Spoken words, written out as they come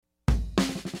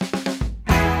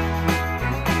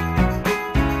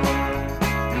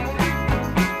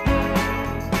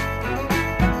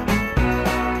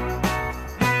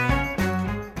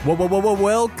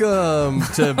Welcome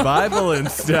to Bible and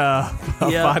Stuff,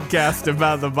 a Yeah. podcast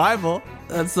about the Bible.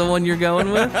 That's the one you're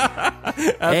going with? That's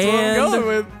what I'm going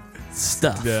with.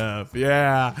 Stuff.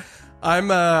 Yeah. I'm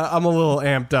a little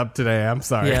amped up today. I'm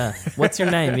sorry. Yeah. What's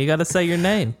your name? You got to say your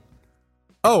name.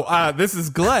 Oh, this is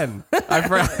Glenn.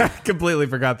 I completely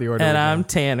forgot the order. And I'm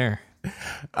Tanner.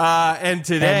 And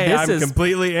today And I'm this is-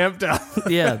 completely amped up.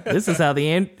 Yeah, this is how the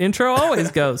intro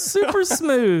always goes. Super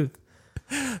smooth.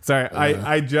 Sorry,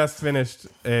 I just finished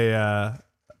a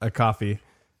coffee,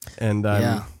 and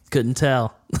Yeah, couldn't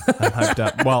tell. I'm hyped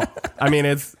up. Well, I mean,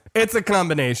 it's a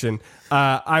combination.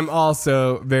 I'm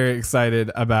also very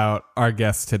excited about our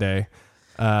guest today.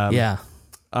 Yeah.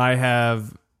 I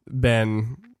have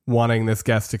been wanting this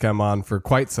guest to come on for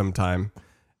quite some time,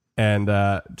 and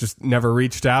just never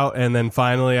reached out. And then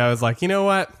finally, I was like, you know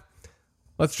what?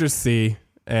 Let's just see.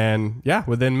 And yeah,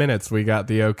 within minutes, we got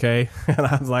the okay. And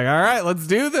I was like, all right, let's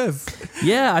do this.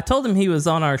 Yeah, I told him he was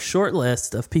on our short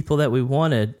list of people that we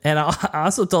wanted. And I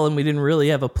also told him we didn't really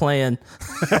have a plan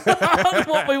on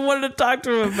what we wanted to talk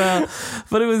to him about.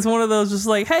 But it was one of those just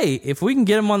like, hey, if we can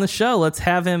get him on the show, let's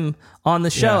have him on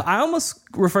the show. Yeah. I almost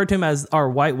referred to him as our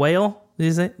white whale.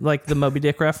 Is it like the Moby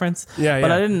Dick reference? Yeah, But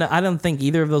yeah. I don't think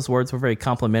either of those words were very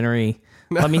complimentary.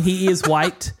 I mean, he is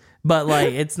white, but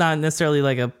like it's not necessarily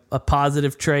like a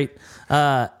positive trait.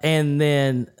 And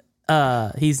then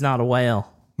he's not a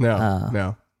whale,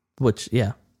 No. which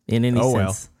in any Oh,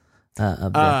 well. sense.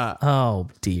 Oh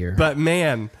dear. But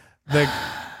man,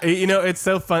 it's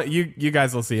so fun. You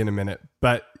guys will see in a minute.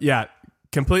 But yeah,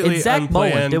 completely It's Zach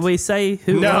unplanned. Bowen. Did we say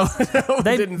who? No, else? no,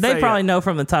 They didn't say probably it. know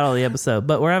from the title of the episode,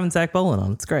 but we're having Zach Bowen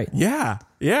on. It's great. Yeah.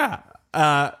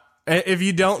 If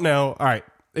you don't know, all right.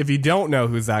 If you don't know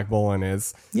who Zach Bowen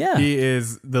is, Yeah. he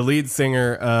is the lead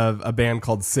singer of a band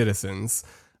called Citizens.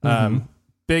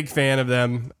 Big fan of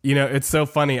them. You know, it's so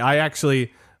funny. I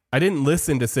didn't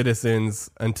listen to Citizens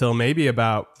until maybe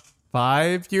about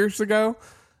 5 years ago.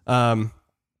 But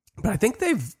I think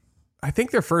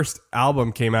their first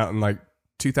album came out in like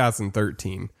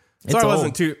 2013. So It's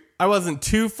I wasn't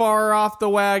too far off the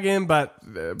wagon, but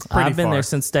pretty I've been far. there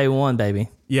since day one, baby.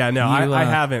 Yeah, no, You, I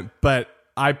haven't, but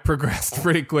I progressed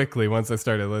pretty quickly once I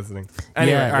started listening.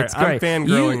 Anyway, Yeah, all right, it's great. I'm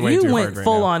fangirling way you too went hard right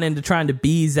full now. on into trying to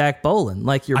be Zach Bowen.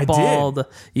 Like you're I did. bald.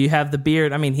 You have the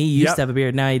beard. I mean, he used Yep. to have a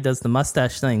beard. Now he does the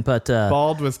mustache thing. But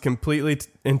Bald was completely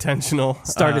intentional.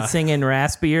 started singing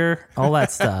raspier, all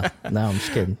that stuff. No, I'm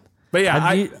just kidding. But yeah,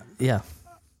 I Yeah.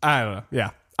 don't know. Yeah,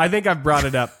 I think I've brought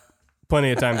it up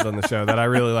plenty of times on the show that I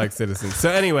really like Citizens. So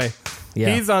anyway,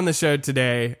 Yeah. he's on the show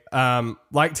today.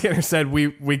 Like Tanner said,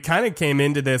 we kind of came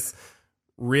into this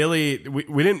really.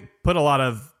 We didn't put a lot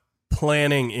of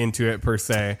planning into it per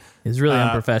se. He's really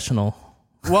unprofessional.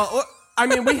 Well, I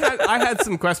mean, I had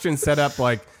some questions set up.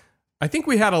 Like, I think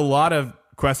we had a lot of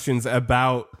questions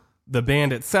about the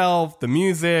band itself, the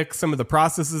music, some of the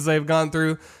processes they've gone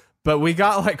through. But we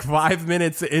got like 5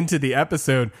 minutes into the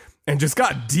episode and just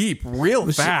got deep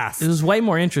real fast. It was way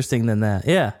more interesting than that.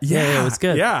 Yeah. Yeah, it was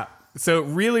good. Yeah. So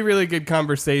really, really good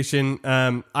conversation.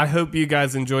 I hope you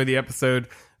guys enjoy the episode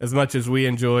as much as we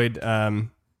enjoyed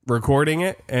recording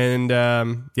it. And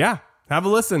have a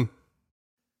listen.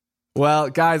 Well,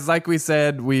 guys, like we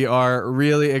said, we are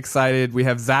really excited. We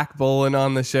have Zach Bowen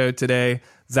on the show today.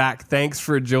 Zach, thanks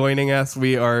for joining us.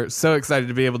 We are so excited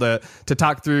to be able to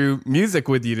talk through music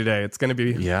with you today. It's going to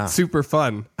be super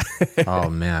fun. Oh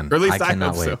man, Or at least I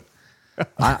cannot hope wait.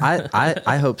 so.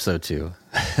 I hope so too.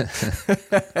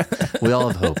 We all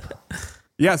have hope.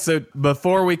 Yeah, so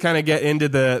before we kind of get into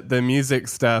the music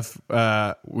stuff,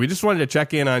 we just wanted to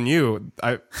check in on you.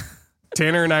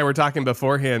 Tanner and I were talking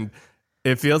beforehand.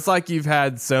 It feels like you've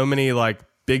had so many like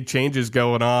big changes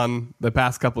going on the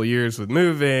past couple of years with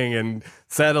moving and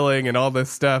settling and all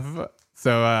this stuff.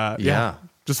 So Yeah.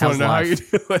 just want to know how you're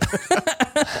doing.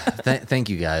 Thank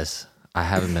you guys. I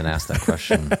haven't been asked that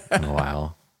question in a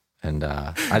while, and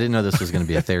I didn't know this was going to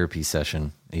be a therapy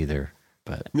session either.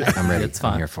 But I'm ready. It's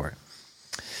fine. I'm here for it.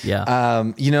 Yeah.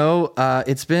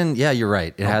 It's been. Yeah, you're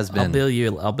right. It has been.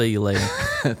 I'll bill you later.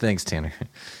 Thanks, Tanner.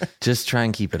 Just try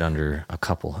and keep it under a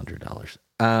couple $100.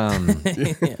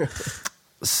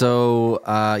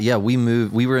 So we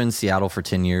moved. We were in Seattle for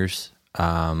 10 years,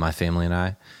 my family and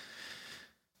I,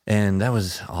 and that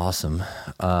was awesome.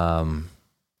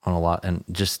 On a lot, and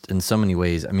just in so many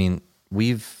ways. I mean,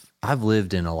 I've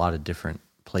lived in a lot of different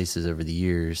places over the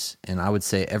years, and I would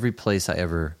say every place I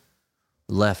ever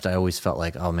left, I always felt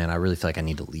like, oh man, I really feel like I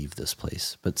need to leave this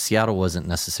place. But Seattle wasn't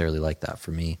necessarily like that for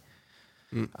me.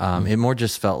 It more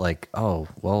just felt like, oh,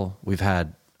 well, we've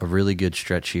had a really good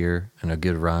stretch here and a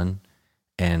good run,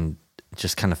 and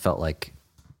just kind of felt like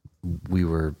we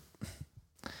were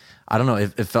I don't know.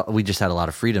 It felt we just had a lot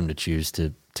of freedom to choose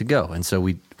to go, and so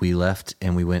we left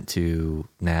and we went to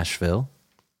Nashville,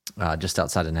 just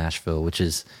outside of Nashville, which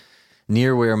is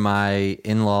near where my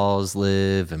in-laws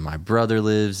live, and my brother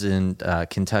lives in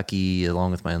Kentucky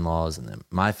along with my in-laws, and then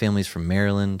my family's from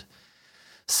Maryland.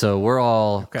 So we're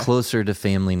all closer to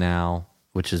family now,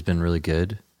 which has been really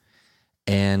good.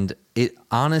 And it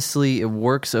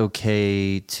works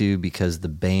okay too, because the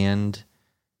band,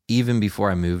 even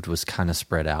before I moved, was kind of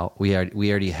spread out. We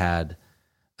already had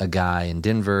a guy in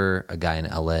Denver, a guy in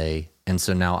LA, and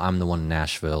so now I'm the one in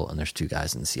Nashville, and there's 2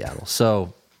 guys in Seattle.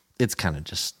 So it's kind of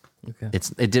just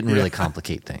it didn't really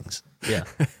complicate things. Yeah.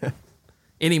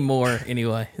 Any more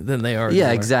anyway than they are.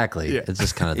 Yeah, exactly. Yeah. It's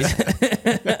just kind of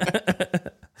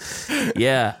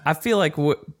Yeah, I feel like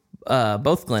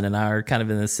both Glenn and I are kind of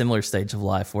in a similar stage of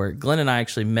life where Glenn and I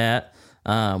actually met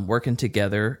working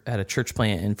together at a church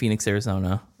plant in Phoenix,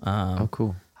 Arizona. Oh,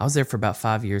 cool. I was there for about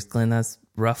 5 years. Glenn, that's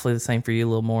roughly the same for you, a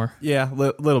little more? Yeah,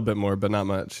 little bit more, but not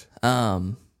much.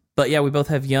 But yeah, we both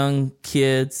have young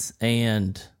kids,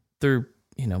 and through,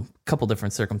 a couple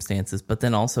different circumstances, but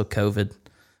then also COVID,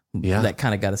 that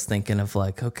kind of got us thinking of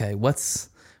like, okay,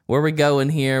 where are we going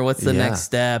here? What's the next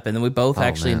step? And then we both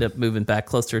actually ended up moving back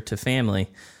closer to family.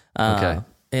 And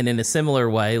in a similar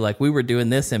way, like we were doing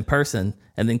this in person,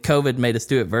 and then COVID made us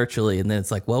do it virtually. And then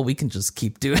it's like, well, we can just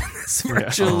keep doing this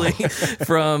virtually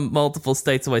from multiple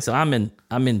states away. So I'm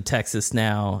in Texas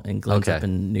now, and Glenn's up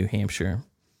in New Hampshire,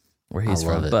 where he's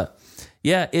from. But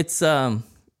yeah, it's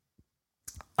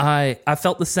I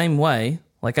felt the same way.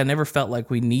 Like I never felt like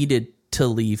we needed to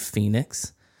leave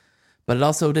Phoenix, but it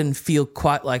also didn't feel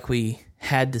quite like we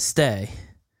had to stay.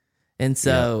 And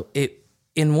so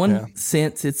in one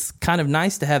sense, it's kind of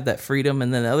nice to have that freedom,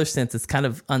 and then the other sense, it's kind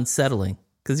of unsettling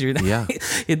because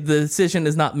the decision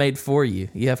is not made for you.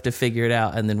 You have to figure it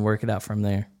out and then work it out from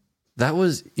there. That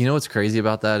was, what's crazy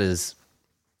about that is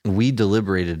we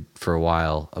deliberated for a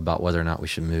while about whether or not we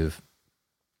should move.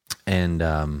 And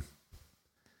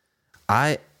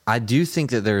I do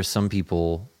think that there are some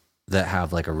people that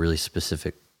have like a really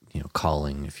specific,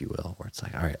 calling, if you will, where it's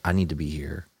like, all right, I need to be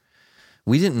here.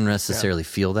 We didn't necessarily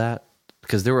feel that,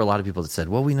 because there were a lot of people that said,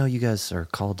 well, we know you guys are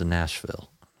called to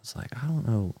Nashville. It's like, I don't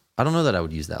know that I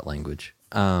would use that language.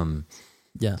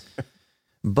 Yeah.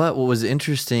 But what was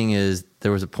interesting is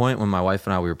there was a point when my wife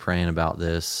and I, we were praying about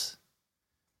this,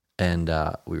 and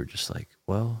we were just like,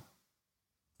 well,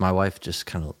 my wife just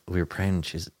we were praying,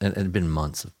 and it had been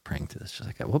months of praying to this. She's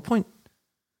like, at one point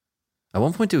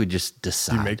do we just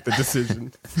decide? You make the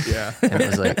decision. Yeah. And it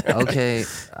was like, okay,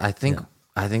 I think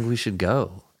we should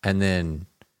go. And then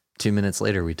 2 minutes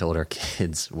later, we told our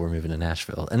kids we're moving to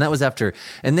Nashville. And that was after,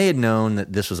 and they had known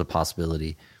that this was a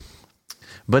possibility.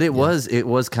 But it was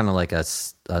kind of like a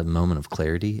moment of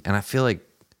clarity. And I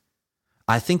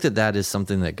think that is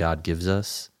something that God gives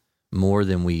us more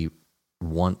than we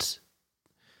want.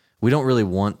 We don't really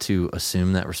want to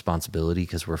assume that responsibility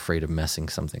because we're afraid of messing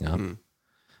something up. Mm.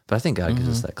 But I think God gives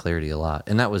us that clarity a lot.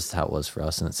 And that was how it was for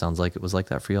us. And it sounds like it was like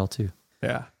that for y'all too.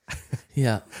 Yeah.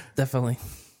 Yeah, definitely.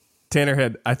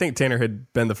 I think Tanner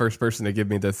had been the first person to give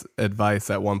me this advice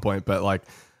at one point, but like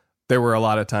there were a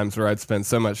lot of times where I'd spend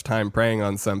so much time praying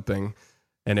on something,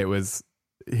 and he was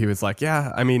like,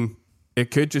 yeah, I mean, it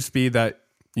could just be that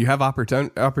you have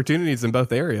opportunities in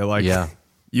both area. Like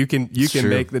you can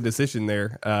make the decision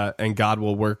there, and God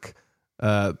will work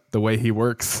the way he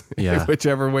works,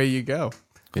 whichever way you go.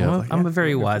 Yeah. Well, I'm a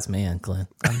very wise man, Glenn.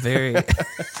 I'm very.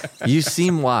 You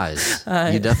seem wise.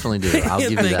 You definitely do. I'll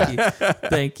give you that.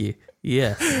 Thank you.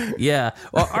 Yeah.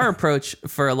 Well, our approach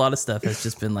for a lot of stuff has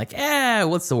just been like,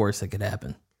 what's the worst that could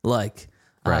happen? Like,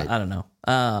 I don't know.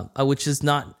 Which is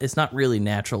it's not really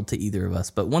natural to either of us.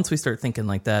 But once we start thinking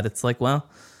like that, it's like, well,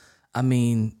 I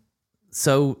mean,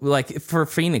 so like for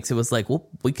Phoenix, it was like, well,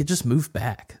 we could just move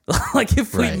back. Like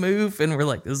if we move and we're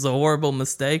like, this is a horrible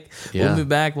mistake, we'll move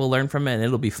back, we'll learn from it, and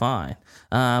it'll be fine.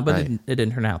 But it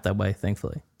didn't turn out that way,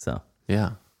 thankfully. So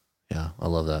yeah, I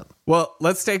love that. Well,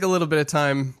 let's take a little bit of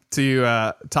time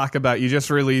to talk about. You just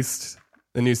released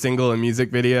the new single and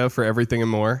music video for Everything and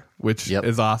More, which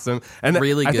is awesome. And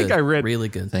really good. I think I read really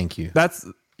good. Thank you. That's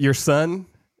your son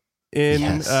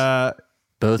in.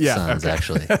 Both sons,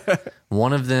 actually.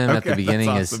 One of them at the beginning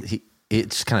awesome.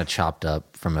 It's kind of chopped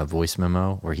up from a voice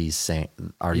memo where he's saying,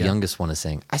 our youngest one is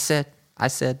saying, I said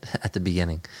at the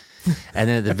beginning. And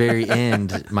then at the very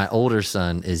end, my older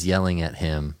son is yelling at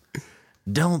him,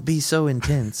 don't be so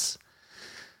intense.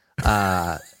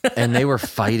 And they were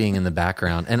fighting in the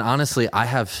background. And honestly,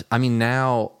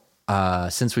 now,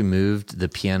 since we moved the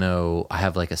piano, I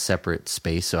have like a separate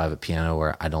space. So I have a piano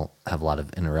where I don't have a lot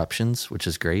of interruptions, which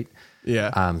is great.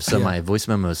 Yeah. So my voice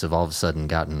memos have all of a sudden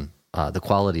gotten, the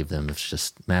quality of them has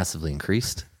just massively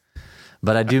increased.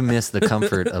 But I do miss the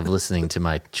comfort of listening to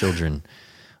my children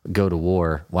go to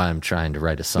war while I'm trying to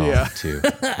write a song too.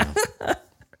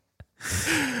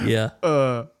 Yeah.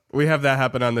 We have that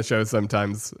happen on the show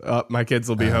sometimes. My kids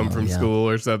will be home from school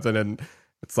or something, and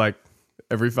it's like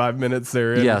every 5 minutes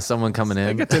they're in. Yeah, someone coming I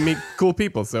in. get to meet cool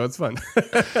people, so it's fun.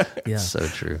 Yeah. So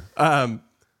true.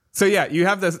 So yeah, you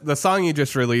have the song you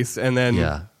just released, and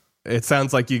then it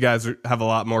sounds like you guys have a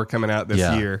lot more coming out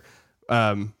this year.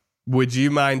 Would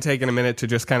you mind taking a minute to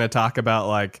just kind of talk about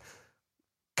like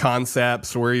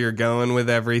concepts, where you're going with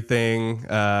everything?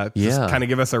 Just kind of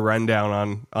give us a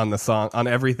rundown on the song, on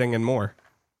everything and more.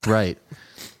 Right.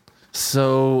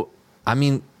 So, I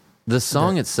mean, the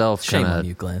song itself Shame kind on of,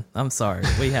 you, Glenn. I'm sorry.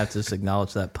 We have to just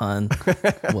acknowledge that pun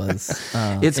was.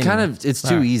 it's anyway. kind of, it's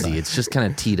too easy. It's just kind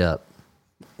of teed up.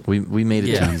 We made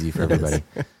it too easy for everybody.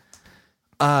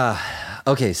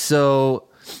 Okay. So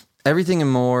everything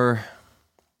and more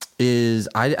is,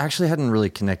 I actually hadn't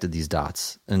really connected these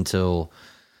dots until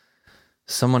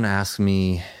someone asked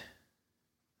me,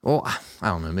 well, I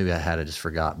don't know, maybe I had, I just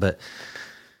forgot, but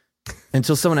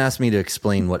until someone asked me to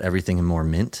explain what everything and more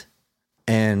meant.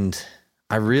 And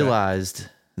I realized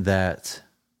that,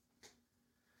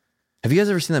 have you guys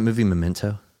ever seen that movie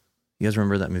Memento? You guys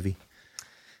remember that movie?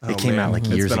 It came out like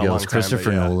years ago. It was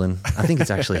Christopher Nolan. I think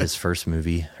it's actually his first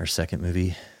movie or second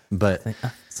movie, but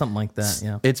something like that.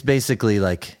 Yeah. It's basically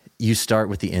like you start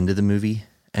with the end of the movie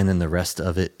and then the rest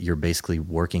of it, you're basically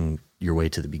working your way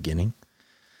to the beginning.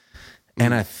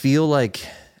 And I feel like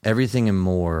everything and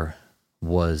more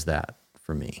was that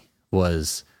for me.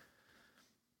 Was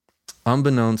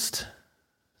unbeknownst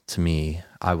to me,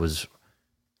 I was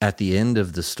at the end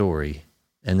of the story,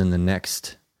 and then the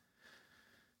next,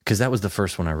 because that was the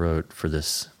first one I wrote for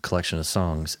this collection of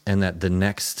songs, and that the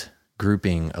next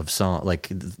grouping of song, like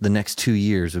the next 2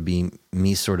 years would be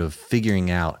me sort of figuring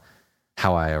out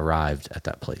how I arrived at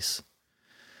that place.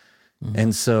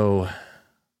 And so,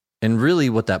 and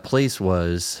really what that place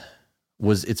was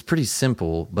it's pretty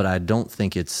simple, but I don't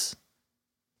think it's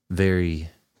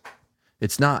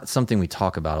not something we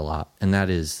talk about a lot. And that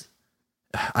is,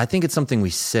 I think it's something we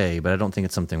say, but I don't think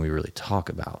it's something we really talk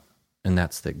about. And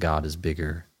that's that God is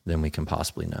bigger than we can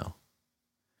possibly know.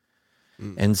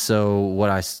 And so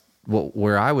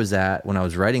where I was at when I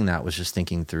was writing that was just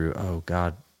thinking through, oh,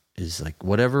 God is like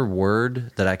whatever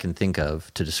word that I can think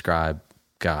of to describe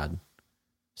God.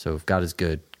 So if God is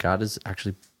good, God is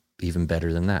actually even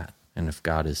better than that. And if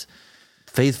God is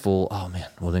faithful, oh man,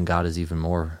 well then God is even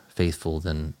more faithful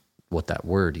than what that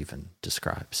word even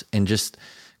describes. And just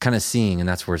kind of seeing, and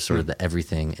that's where sort of the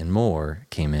everything and more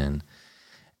came in.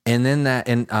 And then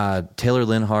Taylor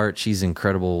Linhart, she's an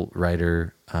incredible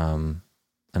writer, and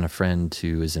a friend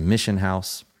who is in Mission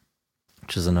House,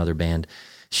 which is another band.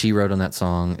 She wrote on that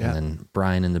song, and then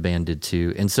Brian in the band did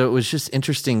too. And so it was just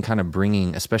interesting kind of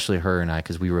bringing, especially her and I,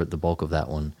 because we wrote the bulk of that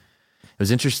one. It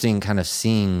was interesting kind of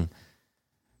seeing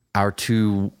our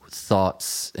two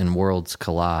thoughts and worlds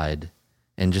collide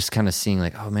and just kind of seeing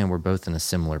like, oh man, we're both in a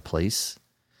similar place.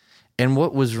 And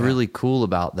what was really cool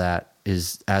about that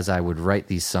is as I would write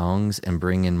these songs and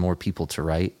bring in more people to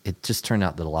write, it just turned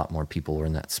out that a lot more people were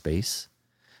in that space.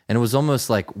 And it was almost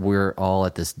like we're all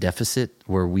at this deficit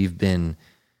where we've been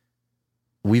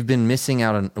missing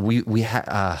out on we've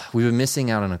been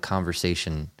missing out on a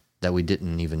conversation that we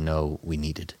didn't even know we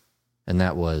needed. And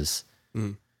that was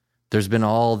there's been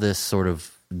all this sort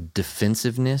of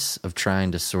defensiveness of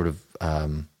trying to sort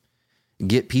of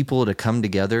get people to come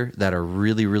together that are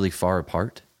really, really far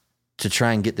apart, to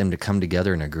try and get them to come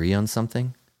together and agree on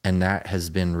something. And that has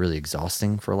been really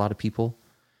exhausting for a lot of people.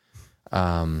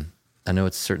 I know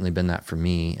it's certainly been that for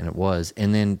me, and it was.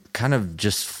 And then kind of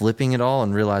just flipping it all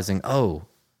and realizing, oh,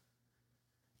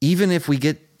 even if we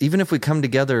come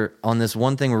together on this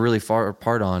one thing we're really far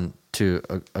apart on to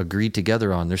agree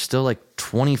together on, there's still like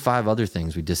 25 other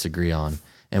things we disagree on,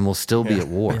 and we'll still be at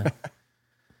war. Yeah.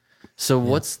 So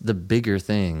what's the bigger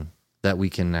thing that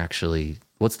we can actually,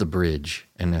 what's the bridge?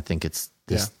 And I think it's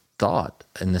this thought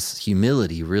and this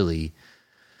humility really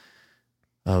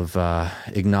of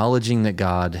acknowledging that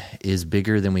God is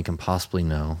bigger than we can possibly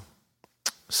know.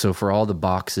 So for all the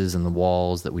boxes and the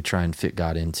walls that we try and fit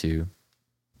God into,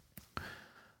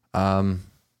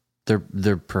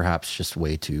 they're perhaps just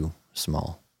way too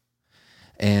small.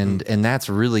 And that's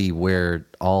really where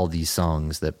all these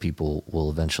songs that people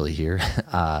will eventually hear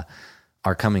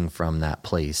are coming from, that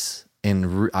place.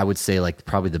 And I would say like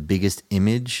probably the biggest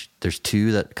image, there's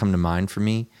two that come to mind for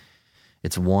me.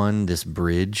 It's one, this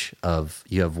bridge of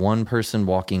you have one person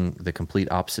walking the complete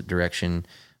opposite direction,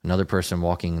 another person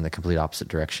walking in the complete opposite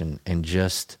direction, and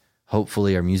just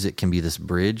hopefully our music can be this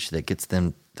bridge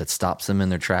that stops them in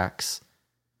their tracks,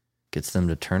 gets them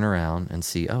to turn around and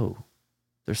see, oh,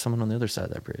 there's someone on the other side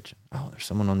of that bridge. Oh, there's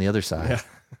someone on the other side.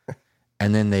 Yeah.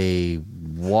 And then they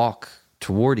walk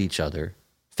toward each other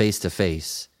face to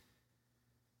face.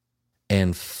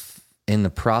 And in the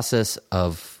process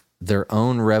of their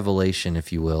own revelation,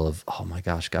 if you will, of, oh my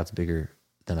gosh, God's bigger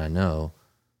than I know,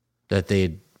 that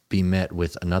they'd be met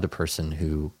with another person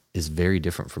who is very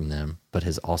different from them, but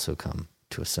has also come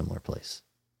to a similar place.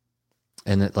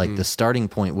 And that the starting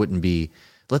point wouldn't be,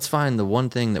 let's find the one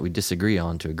thing that we disagree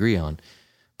on to agree on,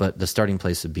 but the starting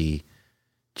place would be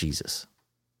Jesus.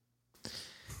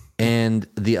 And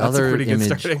the That's other a pretty image,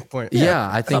 good starting point. Yeah,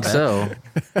 I think so.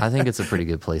 I think it's a pretty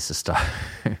good place to start.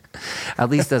 At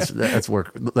least that's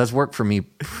worked for me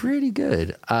pretty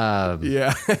good.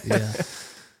 Yeah.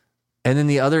 And then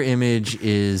the other image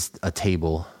is a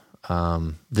table.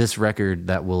 This record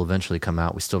that will eventually come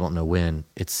out, we still don't know when.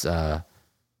 It's 11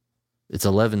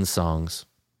 songs,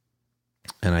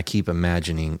 and I keep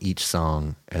imagining each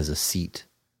song as a seat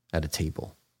at a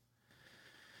table.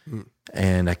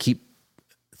 And I keep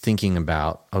thinking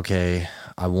about, okay,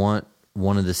 I want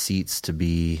one of the seats to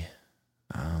be,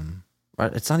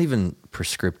 it's not even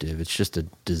prescriptive, it's just a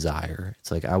desire.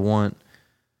 It's like I want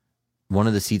one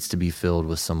of the seats to be filled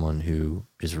with someone who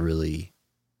is really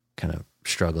kind of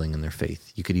struggling in their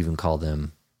faith. You could even call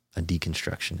them a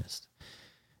deconstructionist.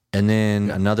 And then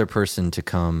another person to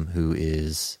come who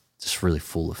is just really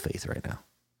full of faith right now.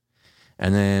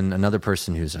 And then another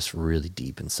person who's just really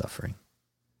deep in suffering.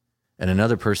 And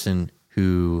another person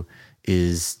who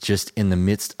is just in the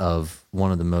midst of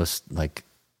one of the most,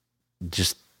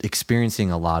 just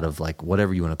experiencing a lot of,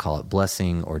 whatever you want to call it,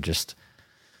 blessing, or just,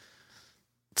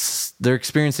 they're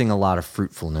experiencing a lot of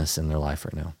fruitfulness in their life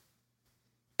right now.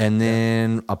 And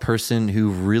then a person who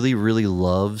really, really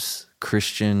loves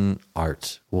Christian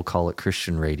art, we'll call it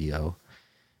Christian radio.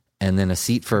 And then a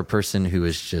seat for a person who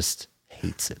is just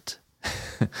hates it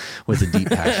with a deep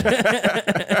passion.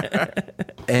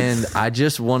 And I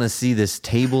just want to see this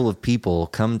table of people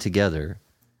come together.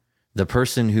 The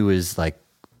person who is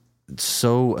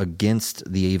so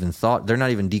against the even thought, they're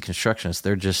not even deconstructionists.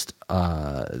 They're just,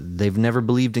 they've never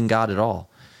believed in God at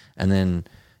all. And then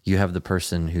you have the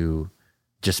person who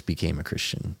just became a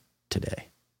Christian today.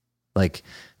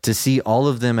 To see all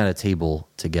of them at a table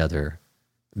together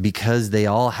because they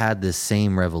all had this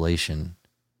same revelation,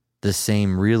 the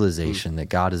same realization that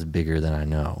God is bigger than I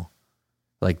know.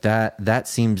 That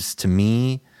seems to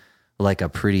me like a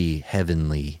pretty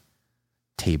heavenly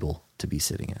table to be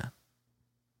sitting at.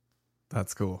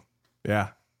 That's cool. Yeah.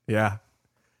 Yeah.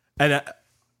 And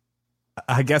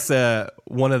I guess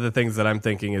one of the things that I'm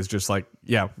thinking is just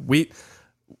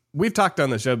we've talked on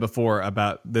the show before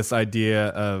about this idea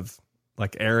of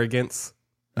arrogance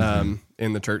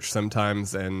in the church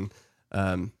sometimes, and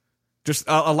just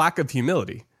a lack of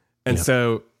humility. And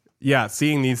so,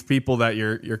 seeing these people that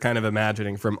you're kind of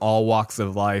imagining from all walks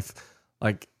of life,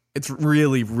 it's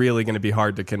really, really going to be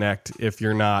hard to connect if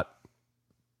you're not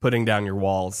putting down your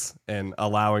walls and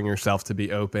allowing yourself to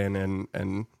be open.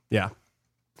 And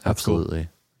absolutely.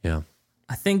 Cool. Yeah.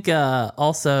 I think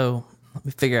also, let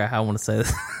me figure out how I want to say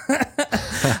this.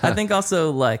 I think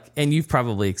also and you've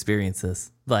probably experienced this,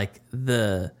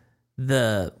 the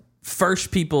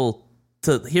first people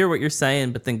to hear what you're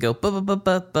saying, but then go,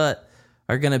 but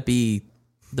are going to be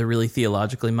the really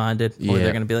theologically minded, or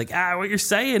they're going to be what you're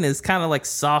saying is kind of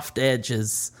soft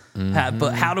edges.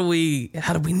 But how do we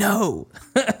know?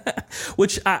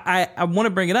 Which I want to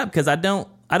bring it up because I don't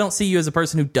see you as a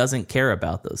person who doesn't care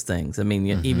about those things. I mean,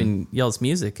 even y'all's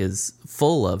music is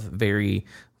full of very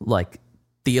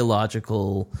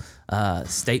theological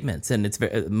statements, and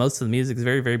most of the music is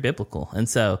very, very biblical. And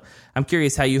so I'm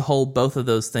curious how you hold both of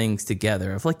those things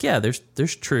together. Of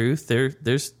there's truth,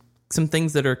 there's some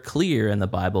things that are clear in the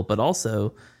Bible, but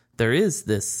also there is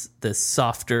this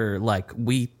softer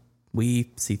we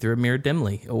see through a mirror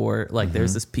dimly, or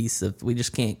there's this piece of we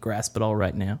just can't grasp it all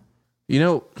right now.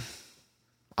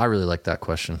 I really like that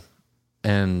question.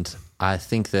 And I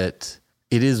think that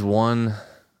it is one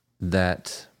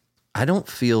that I don't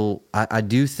feel, I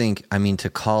do think, to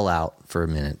call out for a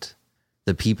minute,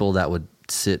 the people that would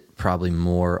sit probably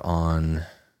more on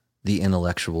the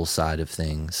intellectual side of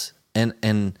things.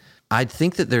 And I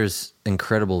think that there's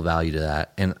incredible value to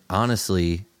that. And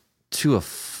honestly, to a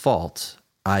fault,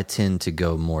 I tend to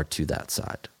go more to that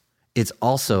side. It's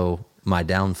also my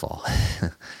downfall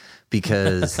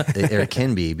because it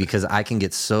can be, because I can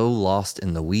get so lost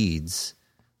in the weeds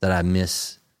that I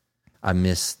miss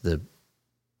the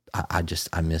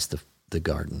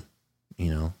garden,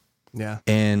 Yeah.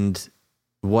 And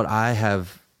what I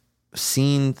have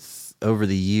seen over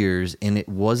the years, and it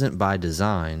wasn't by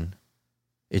design,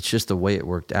 it's just the way it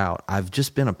worked out. I've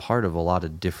just been a part of a lot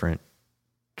of different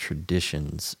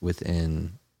traditions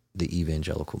within the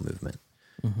evangelical movement.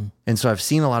 Mm-hmm. And so I've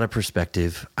seen a lot of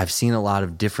perspective. I've seen a lot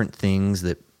of different things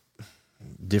that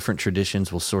different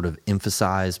traditions will sort of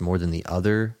emphasize more than the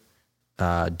other,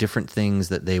 different things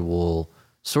that they will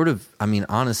sort of,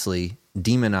 honestly,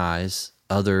 demonize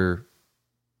other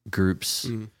groups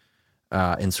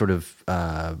and sort of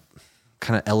kind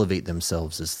of elevate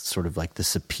themselves as sort of like the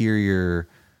superior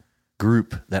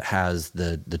group that has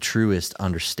the truest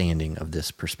understanding of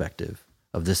this perspective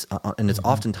of this, and it's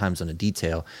oftentimes on a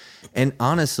detail. And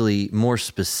honestly, more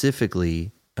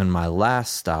specifically, on my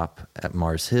last stop at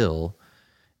Mars Hill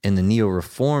in the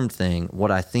Neo-Reformed thing,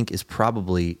 what I think is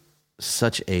probably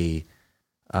such a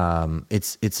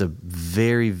it's a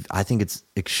very, I think it's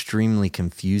extremely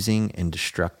confusing and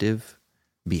destructive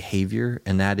behavior,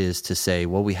 and that is to say,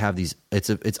 well, we have these.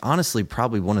 It's honestly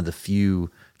probably one of the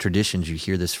few traditions you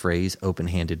hear this phrase,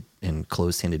 open-handed and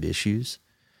closed-handed issues.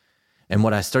 And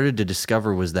what I started to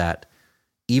discover was that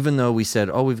even though we said,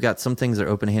 oh, we've got some things that are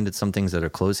open-handed, some things that are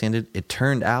closed-handed, it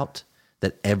turned out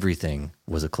that everything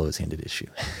was a closed-handed issue.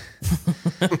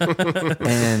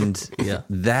 And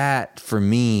that, for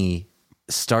me,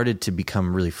 started to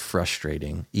become really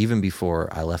frustrating, even before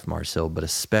I left Mars Hill, but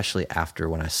especially after,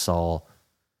 when I saw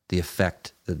the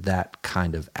effect that that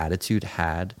kind of attitude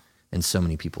had in so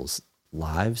many people's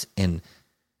lives, and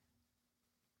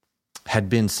had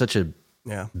been such a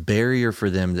barrier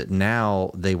for them that now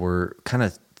they were kind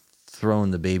of throwing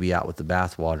the baby out with the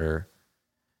bathwater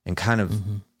and kind of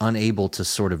unable to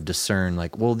sort of discern,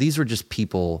 like, well, these were just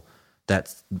people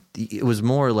that, it was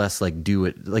more or less like, do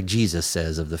it like Jesus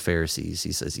says of the Pharisees.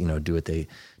 He says, do what they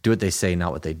say,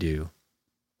 not what they do.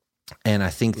 And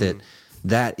I think that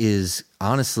that is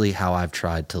honestly how I've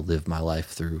tried to live my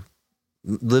life,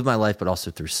 but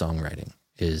also through songwriting.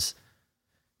 Is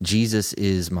Jesus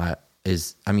is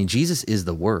Jesus is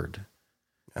the Word.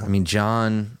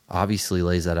 John obviously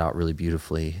lays that out really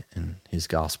beautifully in his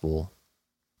gospel.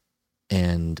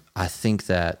 And I think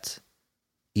that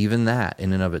even that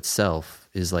in and of itself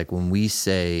is like, when we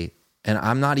say, and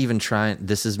I'm not even trying,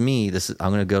 this is me,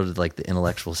 I'm going to go to like the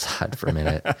intellectual side for a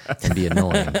minute and be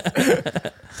annoying.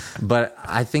 But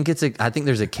I think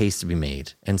there's a case to be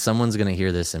made, and someone's going to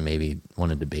hear this and maybe want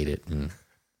to debate it and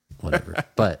whatever.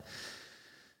 But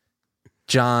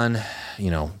John,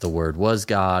 the Word was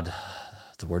God,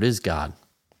 the Word is God.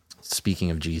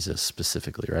 Speaking of Jesus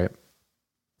specifically, right?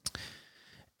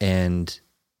 And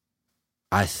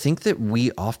I think that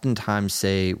we oftentimes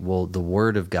say, well, the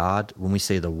Word of God, when we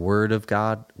say the Word of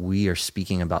God, we are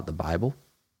speaking about the Bible.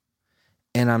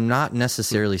 And I'm not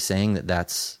necessarily saying that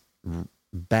that's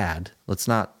bad. Let's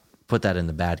not put that in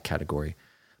the bad category.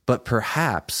 But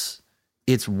perhaps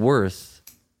it's worth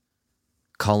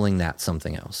calling that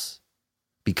something else,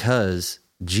 because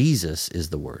Jesus is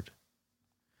the Word.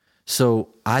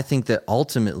 So I think that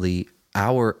ultimately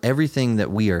everything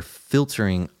that we are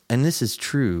filtering, and this is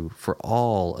true for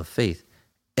all of faith,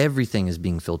 everything is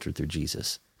being filtered through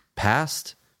Jesus.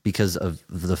 Past, because of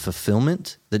the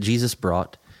fulfillment that Jesus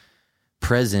brought.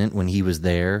 Present, when he was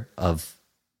there, of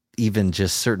even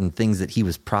just certain things that he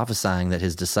was prophesying that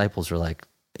his disciples were like,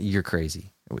 you're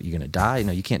crazy. What, you're going to die?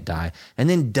 No, you can't die. And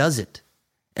then does it.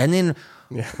 And then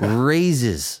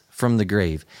raises from the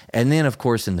grave. And then, of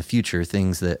course, in the future,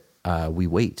 things that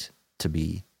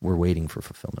we're waiting for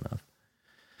fulfillment of.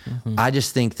 I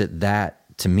just think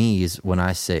that to me is when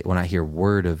I hear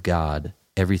Word of God,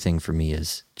 everything for me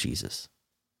is Jesus.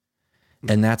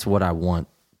 And that's what I want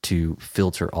to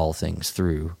filter all things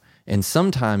through. And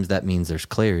sometimes that means there's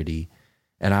clarity.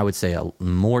 And I would say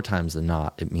more times than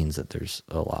not, it means that there's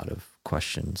a lot of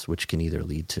questions, which can either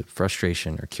lead to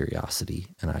frustration or curiosity.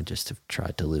 And I just have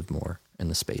tried to live more in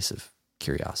the space of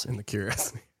curiosity. In the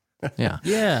curiosity.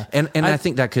 Yeah. And I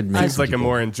think that could make seems like a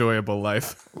more enjoyable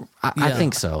life. I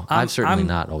think so. I've certainly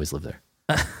not always lived there.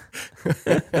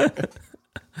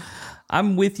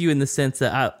 I'm with you in the sense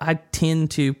that I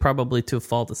tend to, probably to a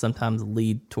fault, to sometimes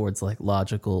lead towards like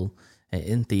logical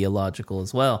and theological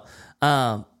as well.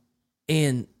 But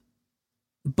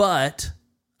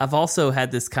I've also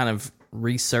had this kind of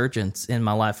resurgence in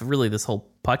my life. Really, this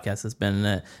whole podcast has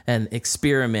been an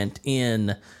experiment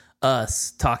in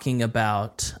us talking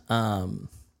about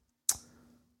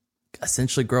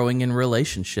essentially growing in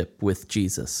relationship with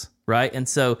Jesus, right? And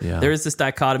so there is this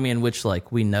dichotomy in which,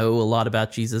 like, we know a lot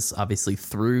about Jesus, obviously,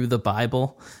 through the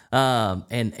Bible,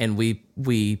 and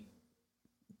we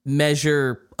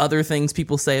measure other things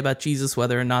people say about Jesus,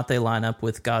 whether or not they line up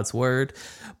with God's word.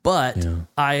 But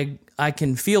I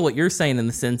can feel what you're saying in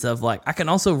the sense of like, I can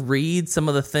also read some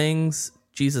of the things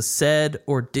Jesus said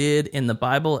or did in the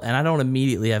Bible, and I don't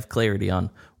immediately have clarity on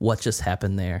what just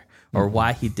happened there or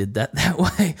why he did that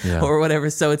way or whatever.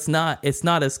 So it's not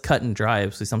as cut and dry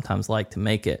as we sometimes like to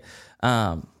make it.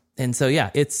 And so, yeah,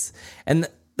 that's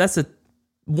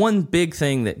one big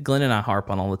thing that Glenn and I harp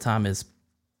on all the time is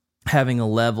having a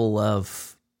level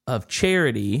of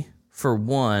charity, for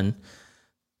one,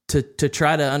 to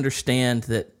try to understand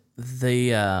that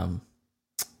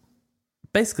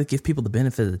basically give people the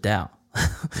benefit of the doubt.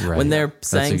 Right. When they're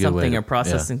saying something or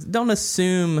processing, don't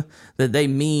assume that they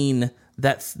mean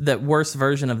that worst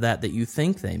version of that you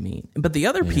think they mean. But the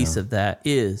other piece of that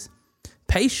is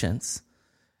patience.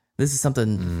 This is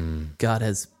something God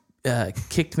has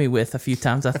kicked me with a few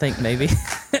times, I think, maybe.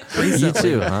 You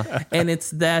too, huh? And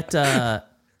it's that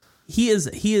he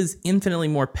is infinitely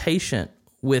more patient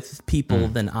with people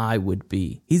than I would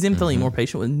be. He's infinitely more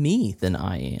patient with me than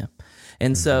I am.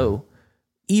 And so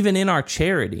even in our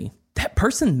charity, that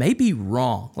person may be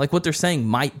wrong. Like what they're saying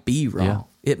might be wrong. Yeah.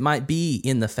 It might be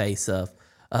in the face of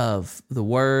the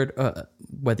word,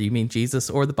 whether you mean Jesus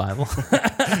or the Bible.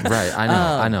 Right.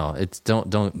 I know. It's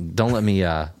don't let me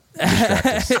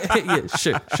distract us.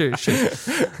 Yeah,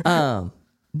 sure.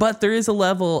 But there is a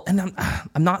level, and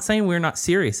I'm not saying we're not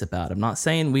serious about it. I'm not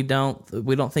saying we don't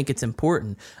think it's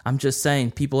important. I'm just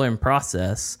saying people are in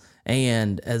process,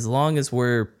 and as long as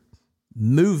we're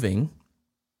moving,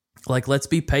 like, let's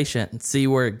be patient and see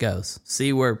where it goes.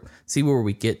 See where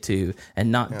we get to,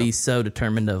 and not be so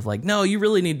determined of like, no, you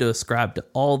really need to ascribe to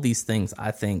all these things,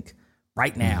 I think,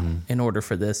 right now in order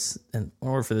for this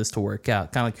to work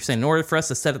out. Kind of like you're saying, in order for us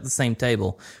to sit at the same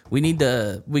table, we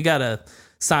got to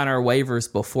sign our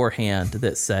waivers beforehand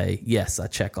that say, yes, I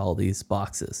check all these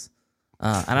boxes.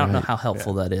 I don't know how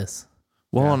helpful that is.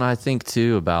 Well, and I think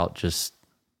too about just,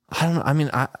 I don't know. I mean,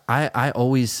 I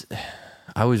always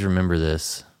remember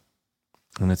this.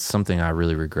 And it's something I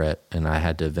really regret, and I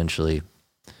had to eventually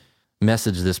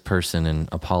message this person and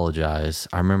apologize.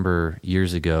 I remember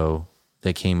years ago,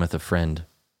 they came with a friend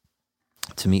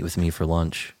to meet with me for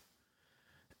lunch,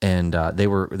 and they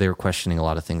were questioning a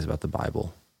lot of things about the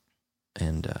Bible,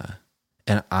 and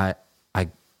I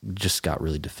just got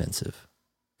really defensive,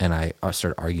 and I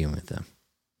started arguing with them.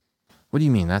 What do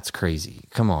you mean? That's crazy.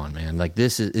 Come on, man. Like it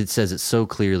says it so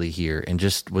clearly here, and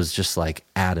was like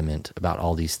adamant about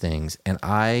all these things. And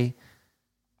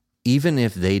even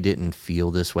if they didn't feel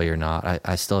this way or not,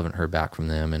 I still haven't heard back from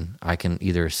them. And I can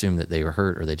either assume that they were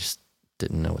hurt or they just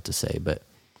didn't know what to say. But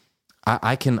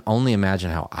I can only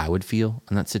imagine how I would feel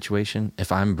in that situation if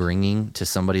I'm bringing to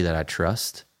somebody that I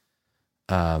trust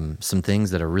some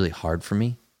things that are really hard for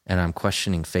me, and I'm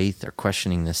questioning faith or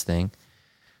questioning this thing.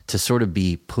 To sort of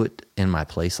be put in my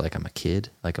place like I'm a kid,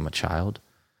 like I'm a child.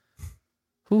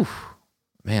 Whew,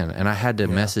 man. And I had to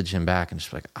message him back and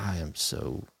just be like, I am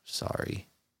so sorry.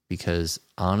 Because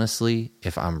honestly,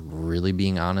 if I'm really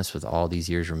being honest with all these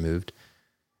years removed,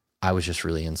 I was just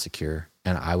really insecure.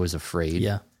 And I was afraid.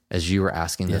 Yeah. As you were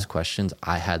asking those questions,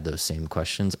 I had those same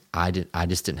questions. I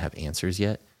just didn't have answers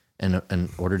yet. And in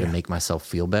order to make myself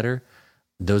feel better,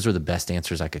 those are the best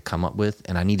answers I could come up with.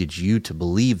 And I needed you to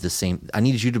believe I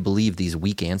needed you to believe these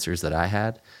weak answers that I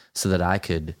had so that I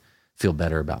could feel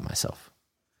better about myself.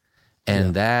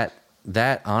 And that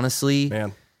honestly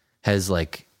has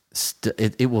like,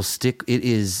 it will stick. It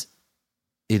is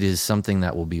something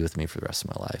that will be with me for the rest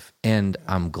of my life. And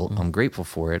I'm grateful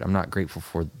for it. I'm not grateful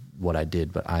for what I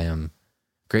did, but I am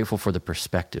grateful for the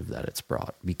perspective that it's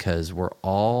brought, because we're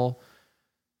all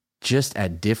just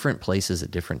at different places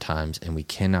at different times, and we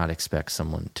cannot expect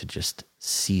someone to just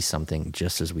see something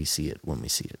just as we see it when we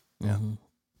see it. Yeah.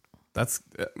 That's,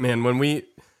 man, when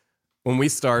we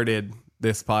started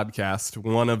this podcast,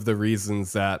 one of the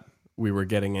reasons that we were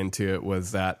getting into it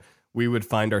was that we would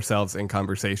find ourselves in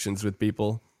conversations with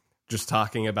people just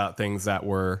talking about things that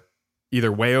were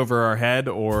either way over our head,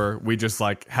 or we just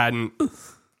like hadn't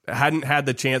had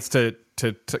the chance to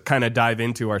kind of dive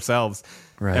into ourselves.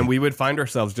 Right. And we would find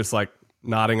ourselves just like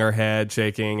nodding our head,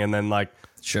 shaking, and then like,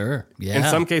 sure, yeah, in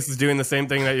some cases doing the same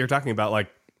thing that you're talking about, like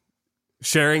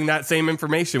sharing that same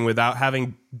information without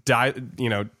having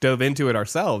dove into it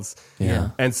ourselves. Yeah.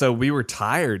 And so we were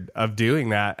tired of doing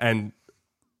that. And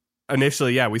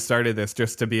initially, we started this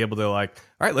just to be able to like,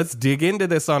 all right, let's dig into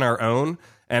this on our own.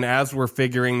 And as we're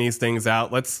figuring these things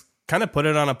out, let's kind of put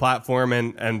it on a platform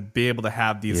and be able to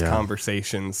have these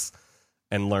conversations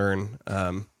and learn.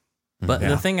 But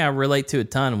the thing I relate to a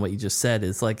ton, what you just said,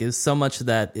 is like, is so much of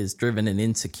that is driven in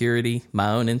insecurity, my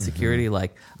own insecurity.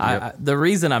 Like, the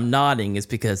reason I'm nodding is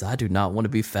because I do not want to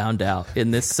be found out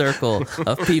in this circle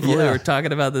of people who are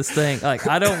talking about this thing. Like,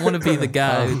 I don't want to be the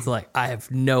guy who's like, I have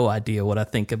no idea what I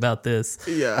think about this.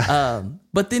 Yeah.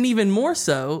 But then even more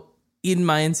so, in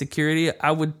my insecurity, I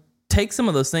would take some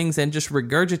of those things and just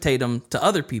regurgitate them to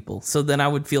other people. So then I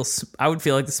would feel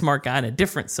like the smart guy in a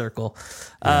different circle,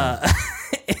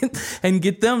 and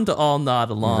get them to all nod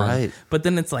along. Right. But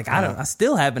then it's like, I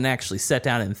still haven't actually sat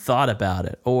down and thought about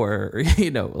it, or,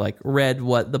 like read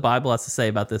what the Bible has to say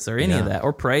about this or any of that,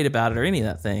 or prayed about it or any of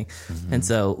that thing. And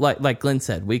so like Glenn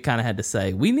said, we kind of had to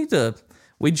say,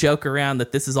 we joke around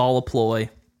that this is all a ploy.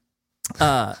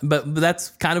 But that's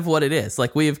kind of what it is.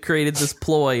 Like, we have created this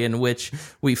ploy in which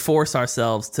we force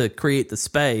ourselves to create the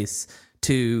space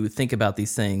to think about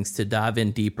these things, to dive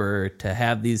in deeper, to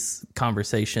have these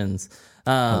conversations.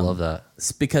 I love that.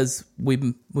 It's because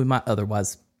we might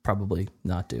otherwise probably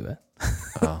not do it.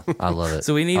 Oh, I love it.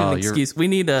 So we need an excuse. We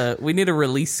need a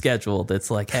release schedule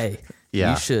that's like, hey,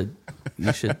 you should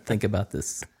think about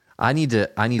this. I need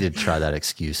to try that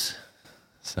excuse.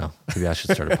 So maybe I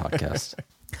should start a podcast.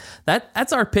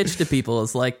 That's our pitch to people,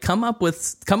 is like, come up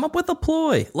with a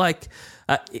ploy. Like,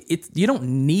 you don't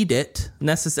need it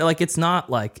necessarily. Like, it's not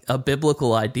like a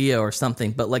biblical idea or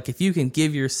something, but like, if you can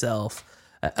give yourself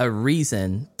a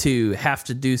reason to have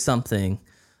to do something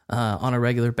on a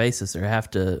regular basis, or have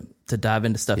to dive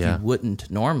into stuff you wouldn't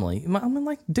normally, I mean,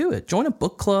 like, do it. Join a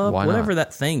book club, whatever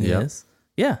that thing is.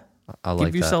 Yeah, I like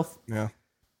give yourself that.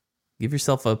 Give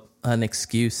yourself an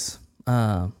excuse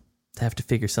to have to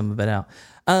figure some of it out.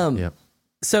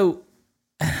 So,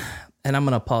 and I'm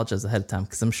going to apologize ahead of time,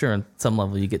 because I'm sure on some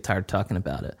level you get tired talking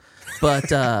about it.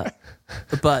 But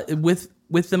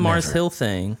with the Mars Hill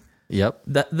thing,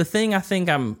 the thing I think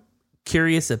I'm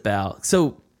curious about.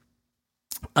 So,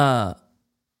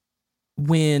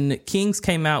 when Kings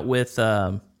came out with,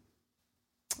 oh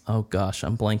gosh,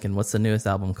 I'm blanking. What's the newest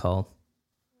album called?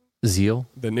 Zeal?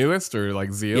 The newest, or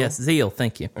like Zeal? Yes, Zeal.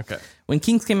 Thank you. Okay. When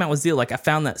Kings came out with Zeal, like, I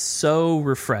found that so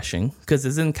refreshing, because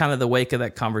it's in kind of the wake of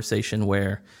that conversation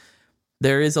where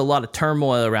there is a lot of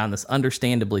turmoil around this,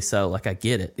 understandably so. Like, I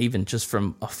get it, even just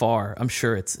from afar. I'm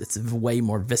sure it's way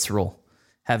more visceral,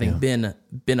 having been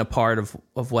a part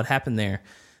of what happened there.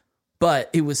 But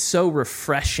it was so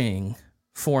refreshing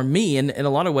for me, and in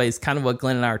a lot of ways, kind of what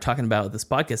Glenn and I are talking about with this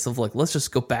podcast, of like, let's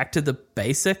just go back to the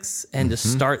basics and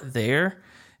just start there.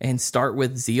 And start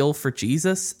with zeal for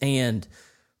Jesus, and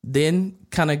then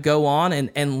kind of go on,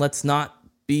 and let's not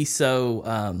be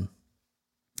so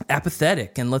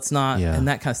apathetic, and let's not, and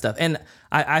that kind of stuff. And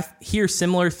I hear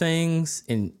similar things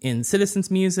in Citizens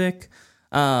music,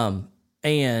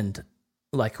 and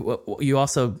like you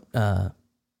also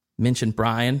mentioned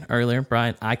Brian earlier,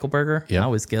 Brian Eichelberger. I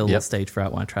always get a little stage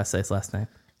fright when I try to say his last name.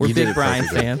 We're big Brian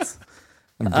fans.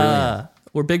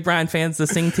 We're big Brian fans. The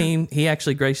Sing Team, he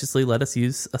actually graciously let us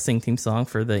use a Sing Team song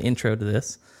for the intro to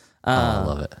this. I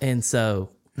love it. And so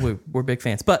we're big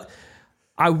fans. But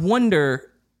I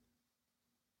wonder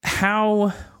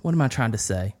what am I trying to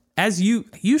say? As you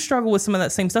struggle with some of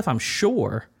that same stuff, I'm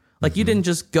sure. Like, you didn't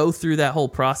just go through that whole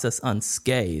process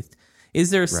unscathed. Is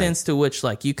there a sense to which,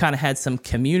 like, you kind of had some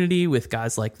community with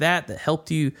guys like that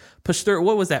helped you push through?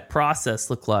 What was that process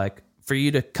look like for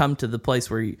you to come to the place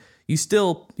where you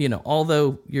still,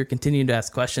 although you're continuing to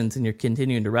ask questions and you're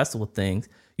continuing to wrestle with things,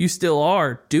 you still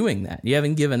are doing that. You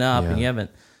haven't given up, and you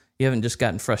haven't just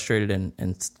gotten frustrated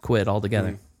and quit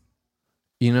altogether.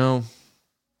 You're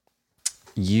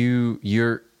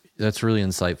that's really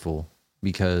insightful,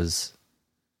 because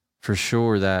for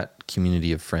sure that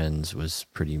community of friends was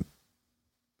pretty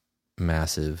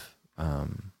massive.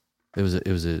 It was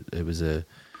a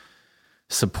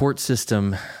support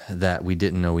system that we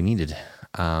didn't know we needed.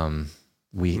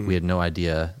 We had no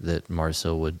idea that Mars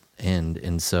Hill would end.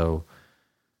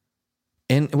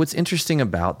 And what's interesting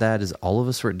about that is all of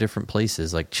us were at different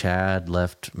places. Like, Chad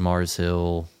left Mars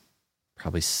Hill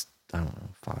probably, I don't know,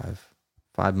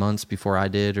 5 months before I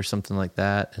did, or something like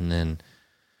that. And then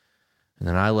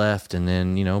I left, and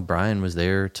then, Brian was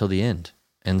there till the end.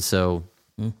 And so,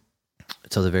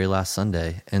 till the very last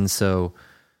Sunday. And so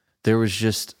there was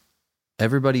just,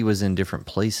 everybody was in different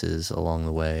places along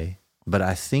the way. But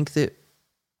I think that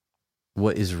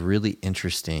what is really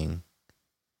interesting,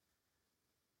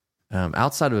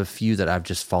 outside of a few that I've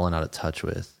just fallen out of touch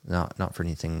with, not for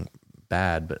anything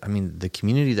bad, but I mean, the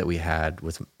community that we had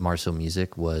with Mars Hill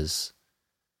Music was,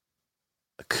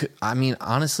 I mean,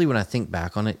 honestly, when I think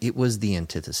back on it, it was the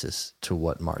antithesis to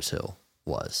what Mars Hill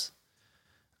was.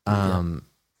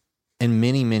 In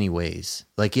many, many ways.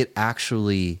 Like, it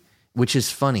which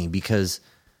is funny because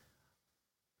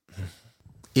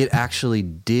it actually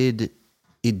did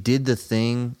the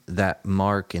thing that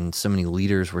Mark and so many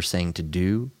leaders were saying to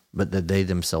do, but that they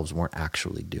themselves weren't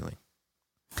actually doing.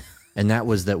 And that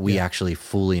was that we actually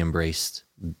fully embraced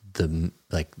the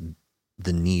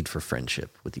need for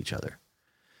friendship with each other.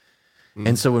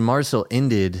 And so when Mars Hill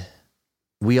ended,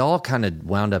 we all kind of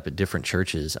wound up at different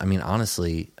churches. I mean,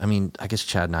 honestly, I guess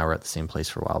Chad and I were at the same place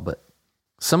for a while, but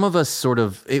some of us sort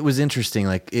of, it was interesting,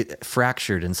 like it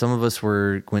fractured, and some of us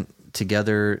went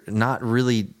together, not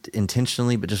really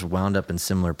intentionally, but just wound up in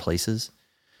similar places.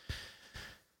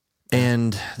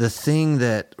 And the thing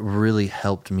that really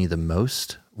helped me the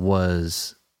most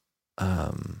was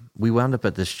we wound up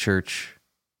at this church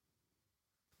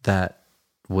that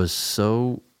was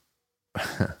so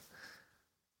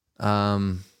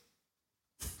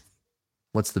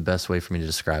what's the best way for me to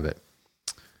describe it?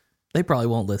 They probably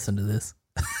won't listen to this.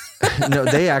 No,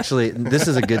 this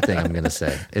is a good thing, I'm going to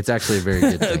say. It's actually a very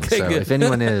good thing. Okay, so good. if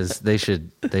anyone is, they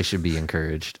should be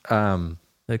encouraged.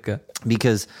 Okay.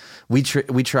 Because we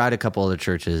tried a couple other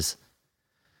churches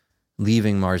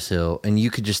leaving Mars Hill, and you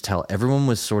could just tell everyone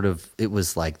was it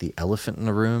was like the elephant in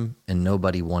the room, and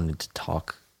nobody wanted to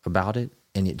talk about it,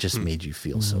 and it just made you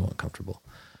feel so uncomfortable.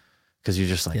 Because you're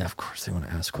just like, of course they want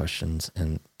to ask questions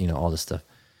and, all this stuff.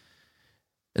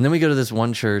 And then we go to this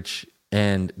one church,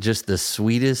 and just the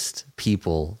sweetest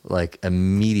people, like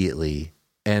immediately,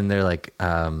 and they're like,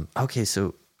 okay,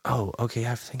 so, okay,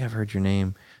 I think I've heard your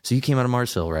name. So you came out of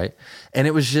Mars Hill, right? And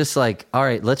it was just like, all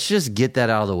right, let's just get that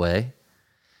out of the way.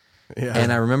 Yeah.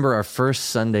 And I remember our first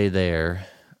Sunday there,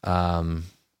 it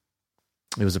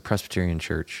was a Presbyterian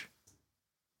church.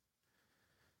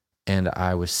 And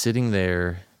I was sitting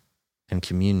there in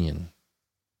communion.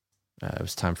 It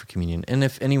was time for communion. And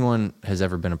if anyone has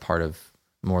ever been a part of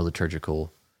more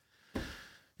liturgical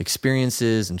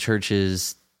experiences and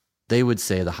churches, they would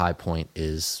say the high point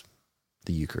is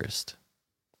the Eucharist.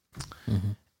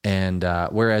 Mm-hmm. And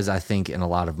whereas I think in a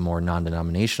lot of more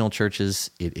non-denominational churches,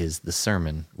 it is the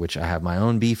sermon, which I have my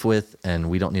own beef with,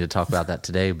 and we don't need to talk about that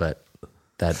today, but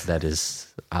that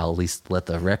is, I'll at least let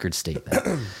the record state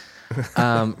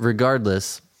that.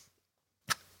 Regardless,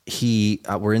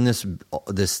 we're in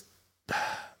this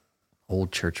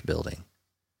old church building,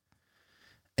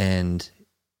 and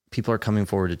people are coming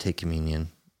forward to take communion.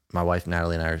 My wife,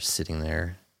 Natalie, and I are sitting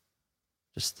there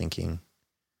just thinking,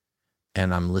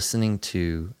 and I'm listening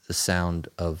to the sound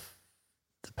of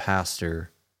the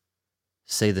pastor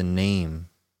say the name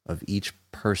of each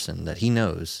person that he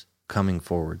knows coming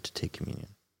forward to take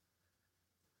communion.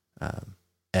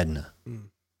 Edna,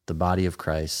 the body of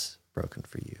Christ broken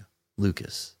for you.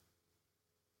 Lucas,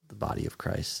 the body of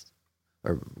Christ,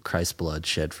 or Christ's blood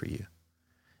shed for you.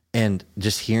 And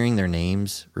just hearing their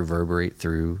names reverberate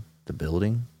through the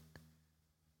building.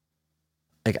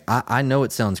 Like, I know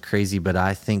it sounds crazy, but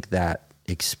I think that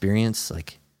experience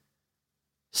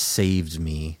saved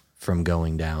me from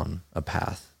going down a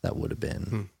path that would have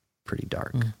been pretty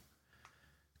dark.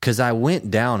 Because I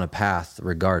went down a path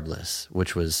regardless,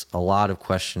 which was a lot of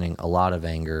questioning, a lot of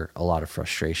anger, a lot of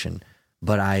frustration.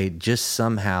 But I just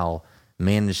somehow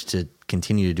managed to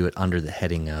continue to do it under the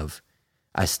heading of,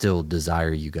 I still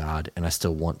desire you, God, and I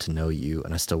still want to know you,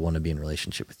 and I still want to be in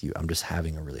relationship with you. I'm just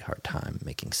having a really hard time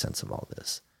making sense of all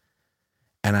this.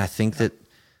 And I think that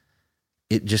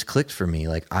it just clicked for me.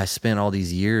 Like, I spent all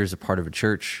these years a part of a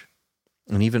church,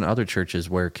 and even other churches,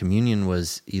 where communion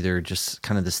was either just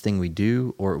kind of this thing we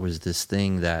do, or it was this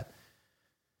thing that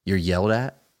you're yelled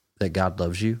at, that God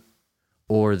loves you,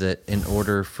 or that in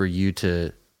order for you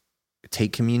to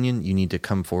take communion, you need to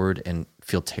come forward and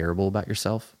feel terrible about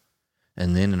yourself.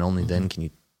 And then and only then can you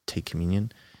take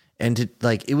communion. And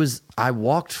I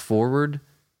walked forward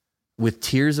with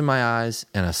tears in my eyes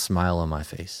and a smile on my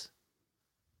face.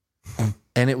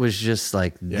 And it was just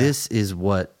like, this is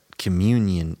what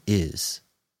communion is.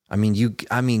 I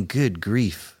mean, good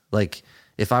grief. Like,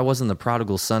 if I wasn't the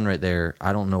prodigal son right there,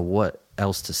 I don't know what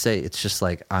else to say. It's just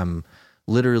like, I'm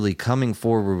literally coming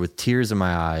forward with tears in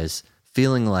my eyes,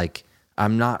 feeling like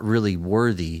I'm not really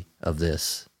worthy of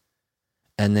this.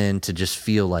 And then to just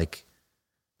feel like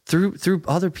through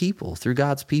other people, through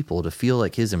God's people, to feel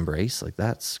like his embrace, like,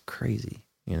 that's crazy,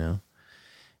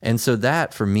 And so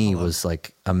that for me was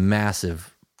like a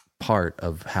massive part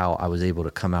of how I was able to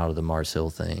come out of the Mars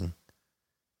Hill thing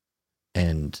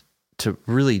and to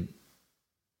really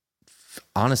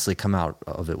honestly come out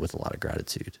of it with a lot of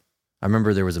gratitude. I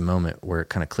remember there was a moment where it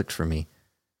kind of clicked for me.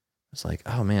 It's like,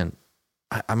 oh man,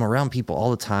 I'm around people all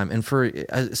the time. And for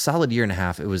a solid year and a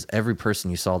half, it was every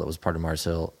person you saw that was part of Mars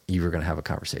Hill, you were going to have a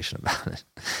conversation about it.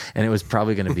 And it was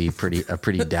probably going to be a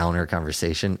pretty downer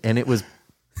conversation. And it was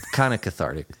kind of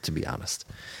cathartic, to be honest.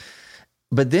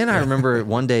 But then I remember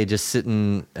one day just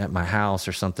sitting at my house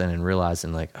or something and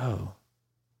realizing like, oh,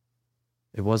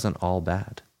 it wasn't all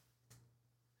bad.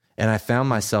 And I found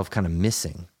myself kind of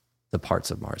missing the parts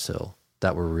of Mars Hill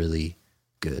that were really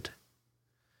good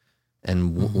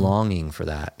and longing for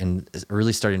that, and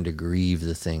really starting to grieve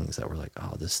the things that were like,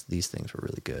 oh, these things were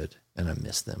really good and I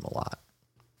miss them a lot.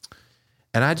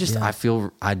 And I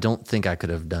don't think I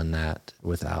could have done that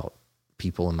without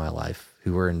people in my life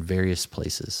who were in various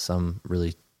places, some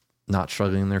really not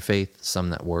struggling in their faith, some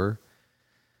that were.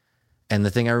 And the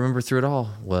thing I remember through it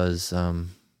all was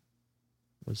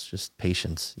just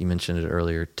patience. You mentioned it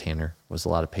earlier, Tanner, was a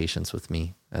lot of patience with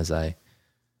me as I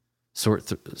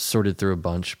sorted through a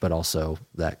bunch, but also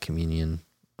that communion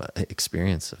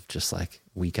experience of just like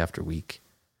week after week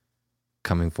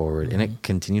coming forward. And it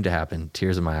continued to happen,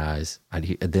 tears in my eyes.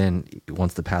 Then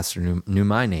once the pastor knew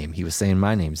my name, he was saying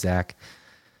my name, Zach,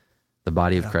 the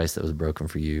body of Christ that was broken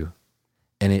for you.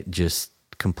 And it just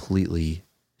completely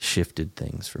shifted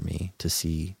things for me to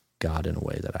see God in a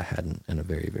way that I hadn't in a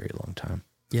very, very long time.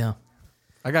 Yeah.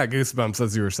 I got goosebumps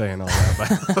as you were saying all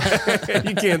that. But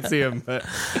you can't see them. But.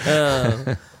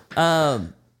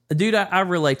 Dude, I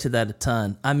relate to that a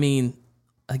ton. I mean,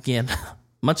 again,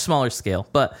 much smaller scale,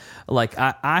 but like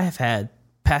I have had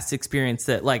past experience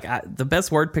that like the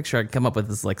best word picture I can come up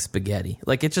with is like spaghetti.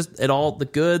 Like it all, the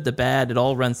good, the bad, it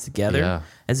all runs together. Yeah.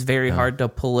 It's very hard to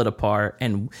pull it apart.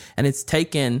 And it's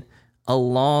taken a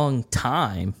long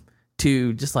time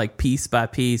to just like piece by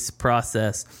piece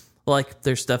process. Like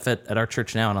there's stuff at our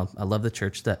church now, and I love the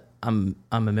church that I'm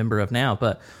a member of now,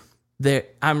 but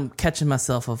I'm catching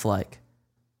myself of like,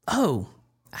 oh,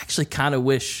 I actually kind of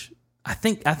wish, I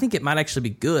think it might actually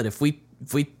be good if we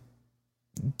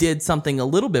did something a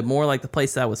little bit more like the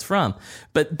place I was from.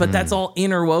 But that's all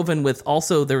interwoven with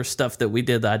also there was stuff that we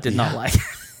did that I did not like.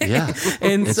 Yeah.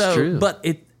 And it's so, true. but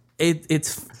it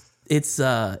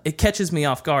catches me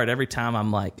off guard every time.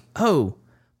 I'm like, oh,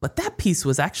 but that piece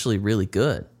was actually really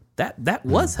good. That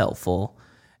was helpful.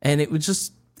 And it was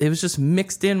just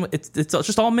mixed in. It's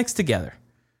just all mixed together,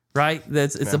 right?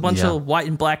 It's a bunch of white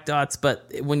and black dots,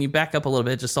 but when you back up a little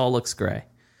bit, it just all looks gray.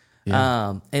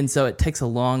 Yeah. And so it takes a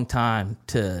long time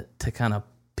to kind of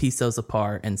piece those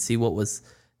apart and see what was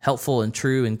helpful and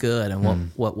true and good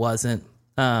and what wasn't.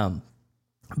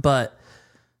 But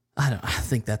I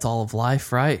think that's all of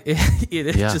life, right?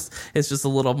 It's just a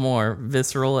little more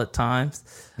visceral at times.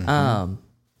 And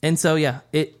so,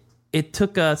 it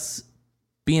took us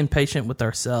being patient with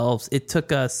ourselves. It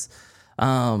took us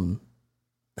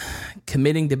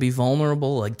committing to be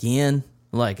vulnerable again.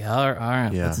 Like, all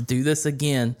right, let's do this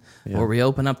again. Yeah. Where we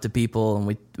open up to people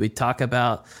and we talk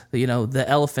about, the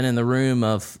elephant in the room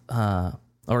of,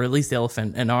 or at least the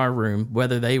elephant in our room,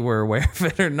 whether they were aware of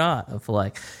it or not, of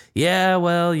like, we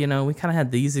kind of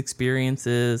had these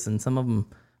experiences and some of them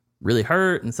really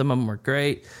hurt and some of them were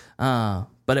great.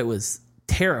 But it was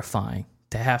terrifying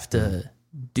to have to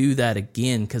do that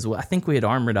again, because I think we had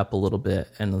armored up a little bit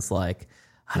and was like,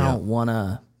 I don't want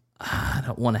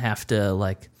to have to,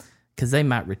 like, because they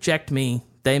might reject me.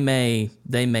 They may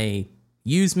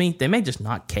use me. They may just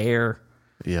not care.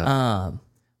 Yeah.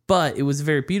 But it was a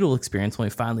very beautiful experience when we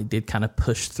finally did kind of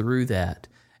push through that,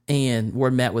 and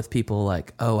we're met with people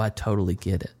like, oh, I totally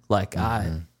get it. Like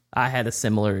I had a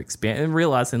similar experience, and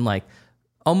realizing like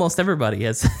almost everybody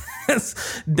has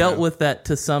dealt with that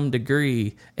to some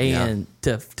degree, and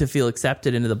to feel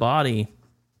accepted into the body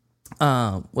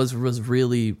was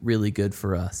really, really good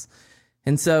for us.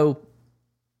 And so,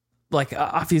 like,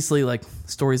 obviously, like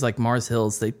stories like Mars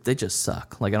Hills, they just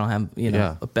suck. Like, I don't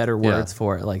have better words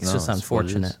for it. Like, it's just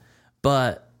unfortunate.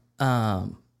 But I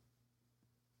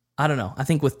don't know. I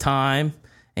think with time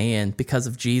and because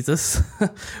of Jesus,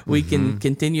 we can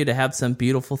continue to have some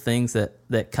beautiful things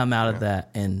that come out of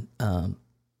that. And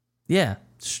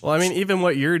well, I mean, even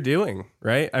what you're doing,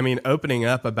 right? I mean, opening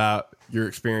up about your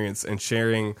experience and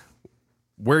sharing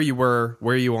where you were,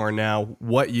 where you are now,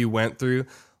 what you went through.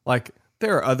 Like,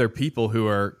 there are other people who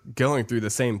are going through the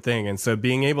same thing. And so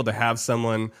being able to have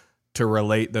someone to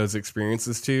relate those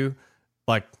experiences to,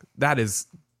 like, that is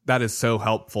so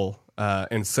helpful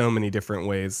in so many different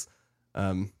ways.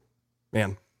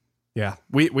 Man, yeah,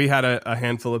 we had a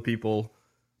handful of people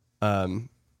at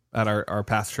our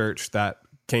past church that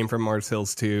came from Mars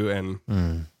Hills too,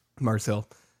 and Mars Hill.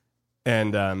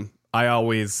 And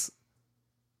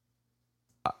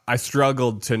I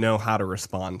struggled to know how to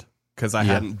respond, because I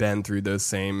hadn't been through those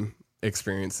same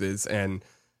experiences, and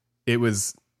it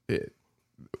was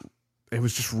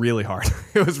just really hard.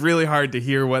 It was really hard to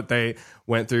hear what they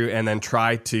went through and then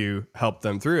try to help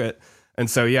them through it. And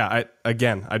so, yeah,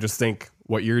 I just think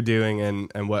what you're doing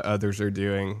and what others are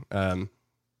doing,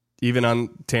 even on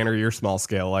Tanner, your small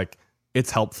scale, like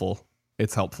it's helpful.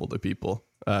 It's helpful to people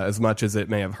as much as it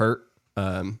may have hurt.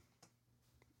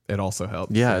 It also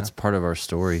helps. Yeah, it's part of our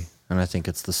story. And I think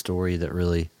it's the story that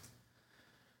really,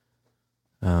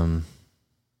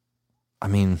 I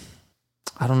mean,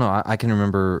 I don't know. I can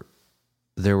remember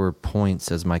there were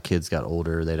points as my kids got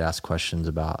older, they'd ask questions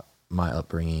about my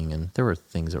upbringing, and there were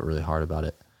things that were really hard about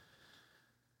it.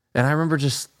 And I remember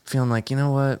just feeling like, you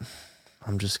know what?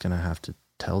 I'm just going to have to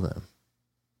tell them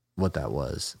what that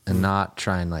was and not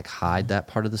try and like hide that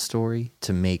part of the story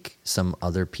to make some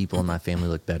other people in my family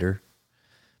look better.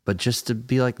 But just to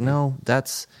be like, no,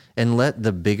 and let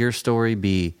the bigger story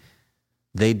be,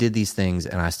 they did these things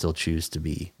and I still choose to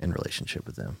be in relationship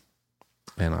with them.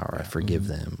 Or I forgive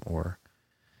them, or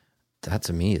that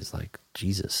to me is like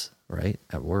Jesus, right?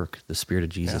 At work, the Spirit of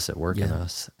Jesus at work in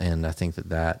us. And I think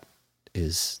that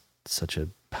is such a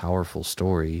powerful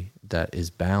story that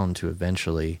is bound to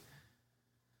eventually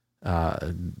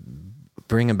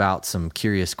bring about some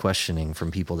curious questioning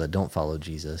from people that don't follow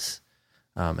Jesus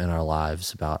in our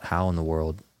lives about how in the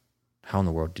world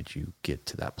did you get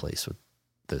to that place with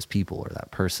those people or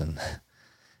that person?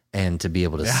 And to be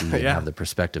able to see and have the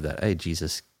perspective that, hey,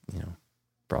 Jesus,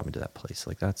 brought me to that place.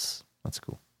 Like that's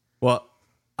cool. Well,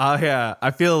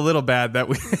 I feel a little bad that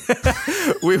we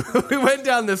went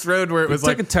down this road where it was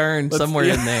took a turn somewhere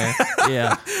in there.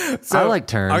 Yeah. So I like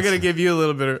turns. I'm going to give you a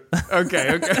little bit of,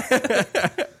 okay.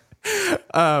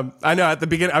 I know at the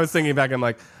beginning, I was thinking back, I'm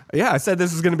like, yeah, I said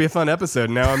this was going to be a fun episode.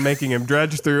 Now I'm making him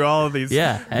dredge through all of these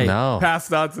past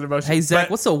thoughts and emotions. Hey, Zach,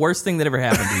 what's the worst thing that ever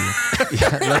happened to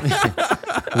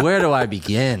you? Where do I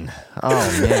begin?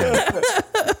 Oh, man.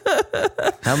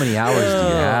 How many hours do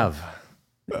you have?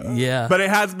 Yeah. But it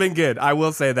has been good. I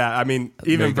will say that. I mean,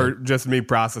 even for just me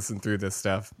processing through this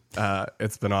stuff,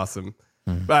 it's been awesome.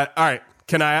 But all right,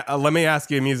 let me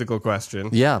ask you a musical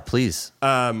question. Yeah, please.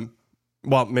 Well,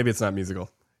 maybe it's not musical.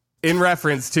 In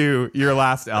reference to your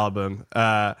last album,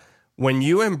 when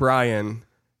you and Brian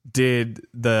did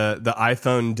the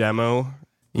iPhone demo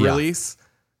release,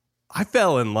 I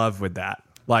fell in love with that.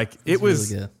 Like it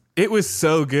was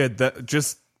so good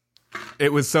that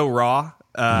it was so raw.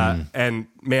 And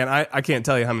man, I can't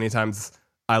tell you how many times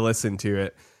I listened to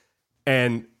it.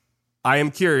 And I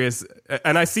am curious,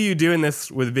 and I see you doing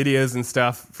this with videos and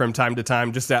stuff from time to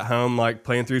time, just at home, like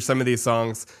playing through some of these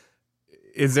songs.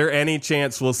 Is there any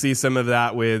chance we'll see some of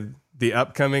that with the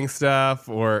upcoming stuff,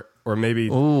 or maybe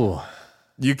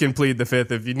you can plead the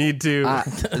fifth if you need to?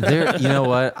 You know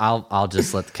what? I'll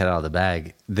just let the cat out of the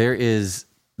bag.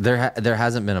 There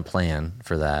hasn't been a plan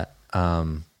for that.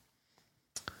 And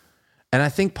I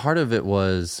think part of it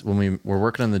was when we were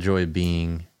working on The Joy of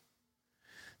Being,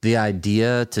 the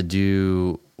idea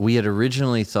we had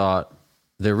originally thought,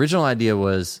 the original idea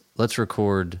was, let's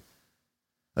record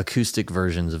acoustic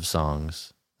versions of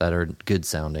songs that are good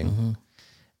sounding,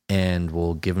 and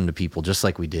we'll give them to people just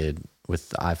like we did with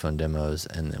the iPhone demos,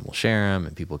 and then we'll share them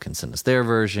and people can send us their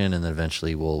version, and then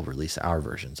eventually we'll release our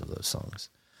versions of those songs.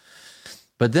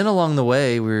 But then along the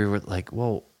way, we were like,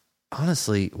 well,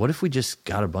 honestly, what if we just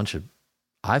got a bunch of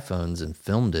iPhones and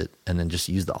filmed it and then just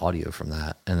used the audio from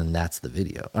that, and then that's the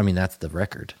video. I mean, that's the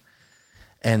record.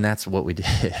 And that's what we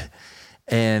did.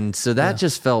 And so that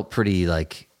just felt pretty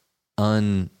like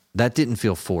that didn't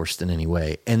feel forced in any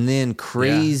way. And then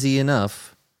crazy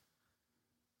enough,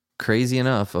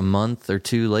 a month or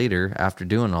two later after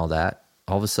doing all that,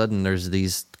 all of a sudden there's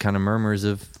these kind of murmurs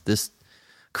of this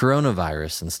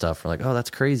coronavirus and stuff. We're like, oh,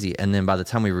 that's crazy. And then by the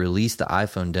time we released the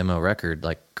iPhone demo record,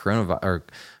 like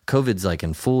COVID's like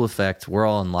in full effect. We're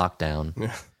all in lockdown.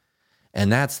 Yeah.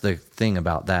 And that's the thing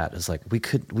about that is like we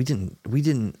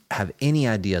didn't have any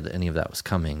idea that any of that was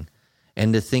coming.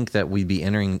 And to think that we'd be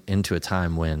entering into a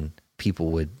time when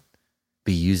people would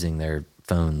be using their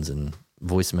phones and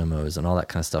voice memos and all that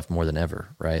kind of stuff more than ever,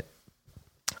 right?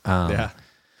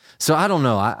 So I don't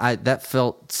know.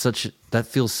 That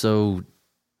feels so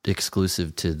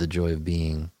exclusive to The Joy of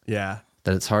Being. Yeah.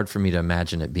 That it's hard for me to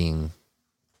imagine it being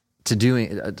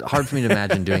hard for me to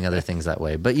imagine doing other things that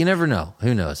way. But you never know.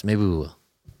 Who knows? Maybe we will.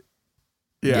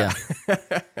 Yeah.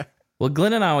 Well,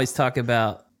 Glenn and I always talk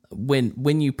about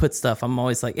when you put stuff, I'm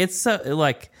always like, it's so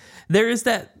like there's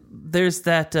that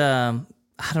I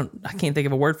can't think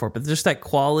of a word for it, but there's that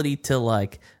quality to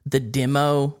like the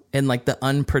demo and like the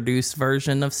unproduced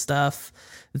version of stuff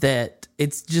that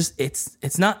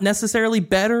it's not necessarily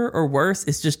better or worse.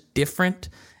 It's just different.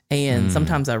 And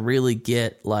sometimes I really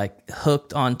get like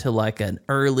hooked onto like an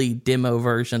early demo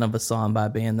version of a song by a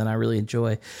band that I really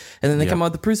enjoy. And then they come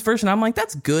out with the Bruce version. I'm like,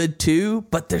 that's good too,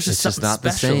 but there's just It's something just not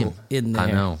the special same. in there.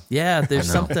 I know. Yeah, there's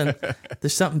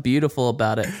something beautiful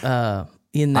about it.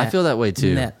 In that, I feel that way in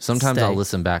too. that Sometimes I'll state.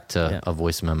 listen back to a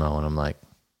voice memo and I'm like,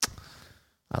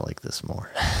 I like this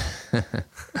more. Yeah.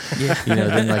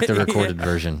 Than like the recorded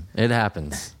version. It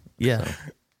happens. Yeah.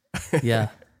 Yeah.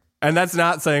 And that's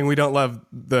not saying we don't love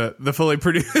the fully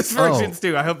produced versions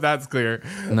too. I hope that's clear.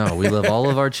 No, we love all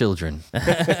of our children.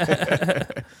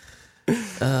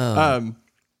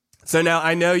 So now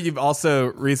I know you've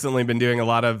also recently been doing a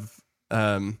lot of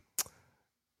kind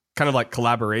of like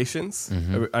collaborations.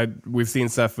 We've seen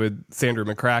stuff with Sandra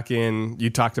McCracken.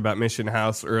 You talked about Mission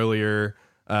House earlier.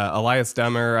 Elias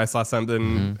Dummer, I saw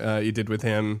something you did with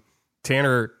him.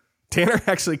 Tanner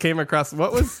actually came across,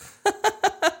 what was...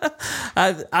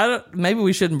 I don't. Maybe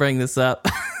we shouldn't bring this up.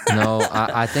 No,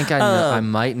 I think I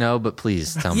might know, but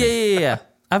please tell me. Yeah.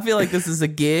 I feel like this is a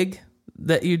gig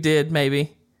that you did,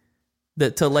 maybe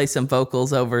that to lay some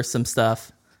vocals over some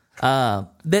stuff.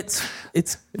 It's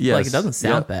Yes. like it doesn't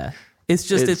sound bad. It's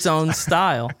just its own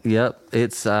style. Yep,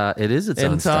 it is its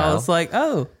own And so style. I was like,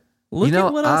 oh, look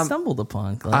at what I stumbled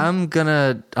upon. Glenn. I'm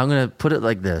gonna put it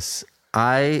like this.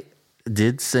 I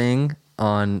did sing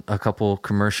on a couple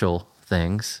commercial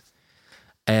things,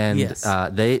 and Yes.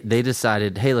 they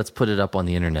decided, hey, let's put it up on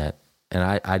the internet.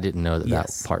 And I didn't know that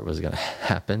Yes. that part was gonna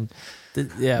happen.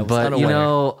 Yeah, it was But unaware.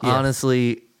 Yes.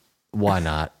 honestly, why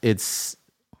not? It's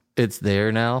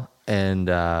there now, and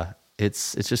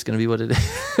it's just gonna be what it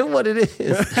is. What it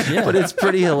is. But it's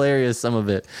pretty hilarious. Some of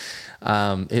it.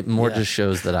 It more just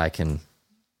shows that I can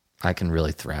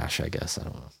really thrash. I guess I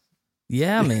don't know.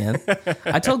 Yeah, man.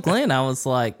 I told Glenn, I was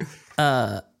like,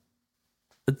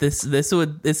 this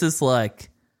is like,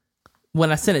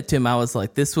 when I sent it to him, I was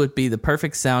like, this would be the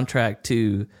perfect soundtrack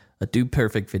to a Dude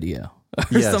Perfect video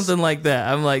or Yes. something like that.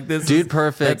 I'm like, this Dude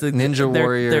Perfect, Ninja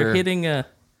Warrior. They're hitting a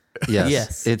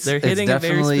Yes, they're hitting a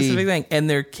very definitely specific thing, and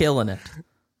they're killing it.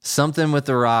 something with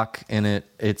The Rock in it.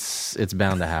 It's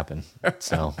bound to happen.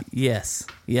 So Yes,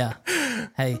 yeah.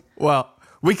 Hey, Well,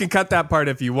 we can cut that part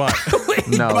if you want.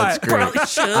 no, it's great. probably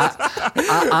should.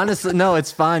 I honestly, no,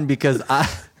 it's fine because I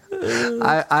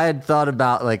had thought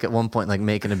about like at one point like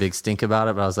making a big stink about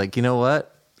it, but I was like, you know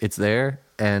what? It's there,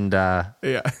 and Yeah,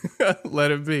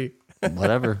 let it be.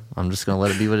 whatever. I'm just gonna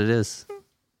let it be what it is.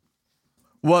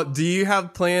 Well, do you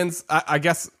have plans? I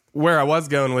guess where I was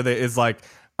going with it is like,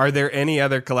 are there any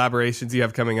other collaborations you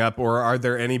have coming up, or are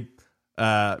there any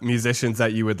musicians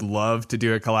that you would love to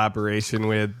do a collaboration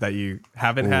with that you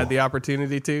haven't had the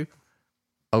opportunity to?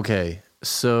 Okay,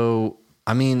 so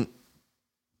I mean,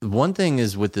 one thing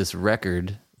is with this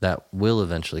record that will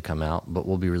eventually come out, but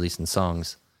we'll be releasing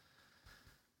songs.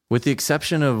 With the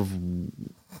exception of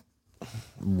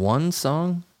one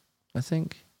song, I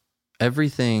think every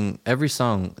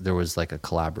song there was like a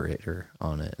collaborator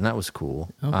on it, and that was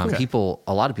cool. A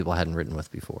lot of people I hadn't written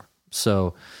with before.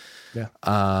 So,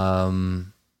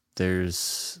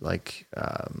 there's like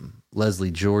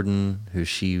Leslie Jordan, who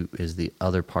she is the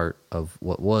other part of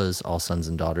what was All Sons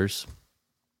and Daughters.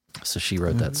 So she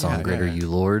wrote that song "Greater You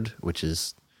Lord," which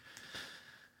is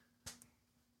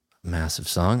a massive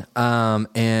song.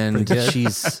 And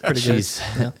she's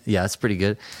it's pretty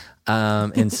good.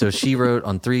 And so she wrote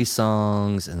on 3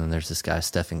 songs, and then there's this guy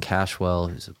Stephen Cashwell,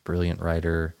 who's a brilliant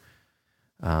writer.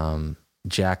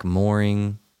 Jack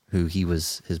Mooring, who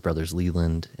his brother's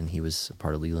Leland, and he was a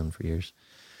part of Leland for years.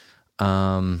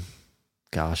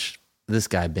 This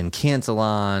guy Ben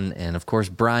Cantelon, and of course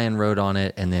Brian wrote on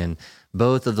it, and then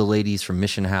both of the ladies from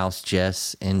Mission House,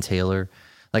 Jess and Taylor.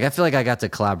 Like I feel like I got to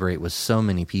collaborate with so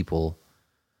many people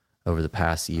over the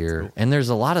past year. Cool. And there's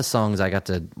a lot of songs I got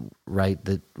to write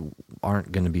that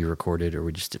aren't going to be recorded or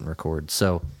we just didn't record.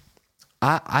 So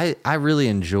I really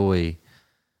enjoy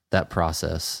that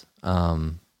process.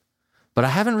 But I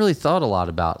haven't really thought a lot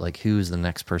about like who's the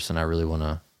next person I really want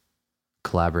to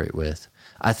collaborate with.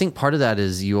 I think part of that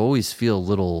is you always feel a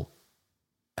little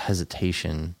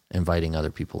hesitation inviting other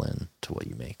people in to what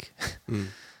you make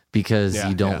because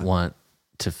you don't want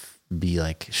to be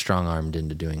like strong-armed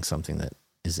into doing something that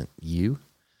isn't you.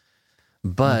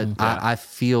 But I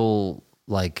feel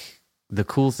like the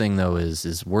cool thing though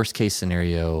is worst case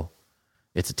scenario,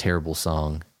 it's a terrible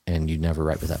song and you never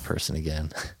write with that person again.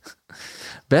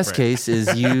 Best case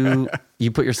is you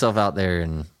put yourself out there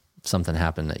and something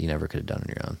happened that you never could have done on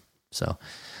your own.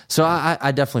 So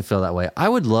I definitely feel that way. I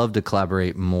would love to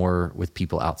collaborate more with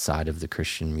people outside of the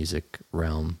Christian music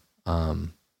realm as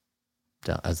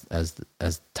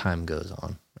time goes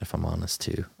on, if I'm honest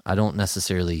too. I don't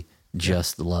necessarily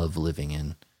just love living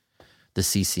in the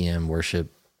CCM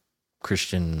worship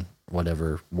Christian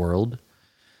whatever world.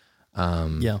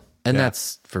 Yeah. And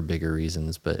that's for bigger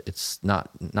reasons, but it's not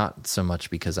so much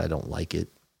because I don't like it.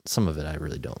 Some of it I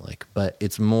really don't like, but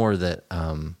it's more that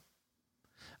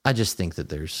I just think that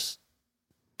there's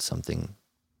something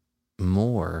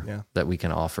more that we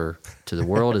can offer to the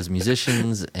world as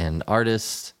musicians and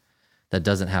artists that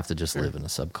doesn't have to just live in a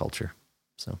subculture.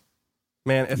 So,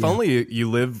 man, if only you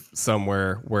live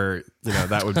somewhere where, you know,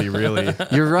 that would be really.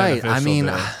 You're right. I mean,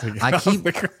 to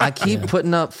get I keep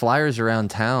putting up flyers around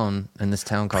town in this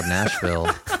town called Nashville,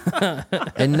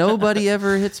 and nobody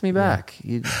ever hits me back.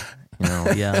 You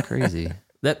know, crazy.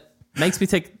 That makes me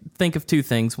think of two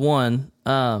things. One,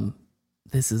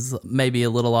 this is maybe a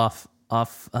little off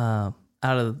out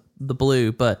of the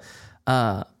blue, but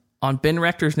on Ben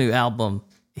Rector's new album,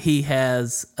 he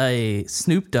has a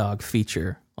Snoop Dogg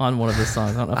feature on one of the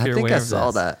songs. I don't know if you're aware of this. I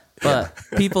saw that. But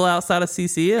people outside of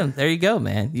CCM, there you go,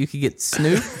 man. You could get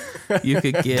Snoop, you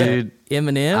could get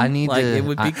Eminem. It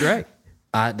would be great.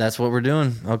 That's what we're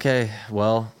doing. Okay,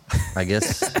 well, I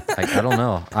guess I don't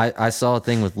know. I saw a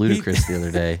thing with Ludacris the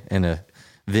other day in a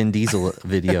Vin Diesel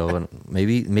video, and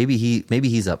maybe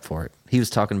he's up for it. He was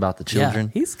talking about the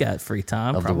children. He's got free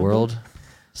time of probably. the world.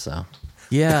 So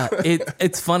yeah,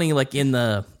 it's funny. Like in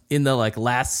the like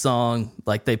last song,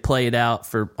 like they play it out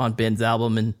on Ben's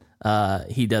album, and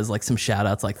he does like some shout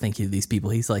outs, like thank you to these people.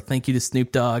 He's like, thank you to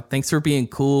Snoop Dogg. Thanks for being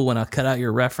cool when I cut out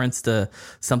your reference to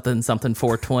something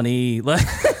 420. Like,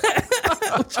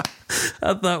 which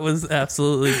I thought was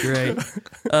absolutely great.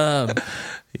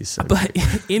 He's so but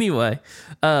anyway,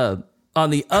 on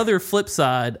the other flip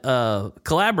side of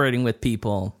collaborating with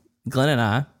people, Glenn and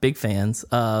I, big fans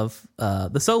of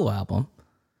the solo album.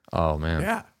 Oh man,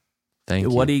 Yeah. thank you.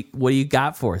 What do you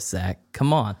got for us, Zach?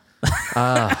 Come on.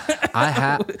 I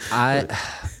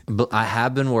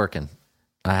have been working.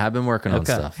 I have been working on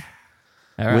stuff.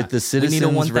 All right. With the Citizens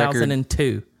we need a record.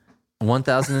 1002.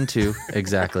 1002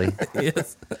 exactly.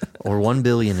 Yes. Or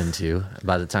 1,000,000,002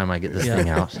 by the time I get this thing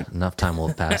out. Enough time will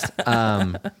have passed.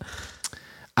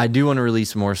 I do want to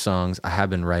release more songs. I have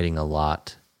been writing a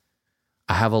lot.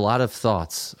 I have a lot of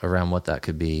thoughts around what that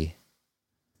could be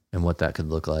and what that could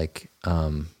look like.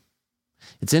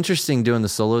 It's interesting doing the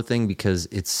solo thing because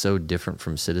it's so different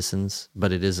from Citizens,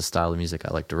 but it is a style of music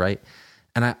I like to write.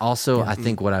 And I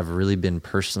think what I've really been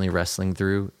personally wrestling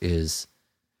through is,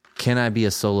 can I be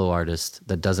a solo artist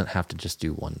that doesn't have to just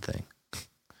do one thing?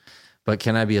 But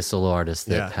can I be a solo artist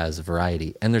that has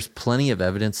variety? And there's plenty of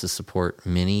evidence to support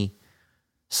many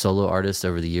solo artists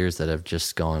over the years that have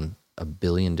just gone a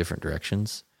billion different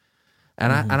directions.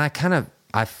 And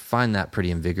I find that pretty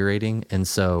invigorating. And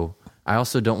so I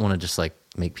also don't want to just like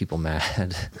make people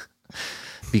mad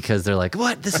because they're like,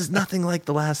 what? This is nothing like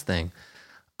the last thing.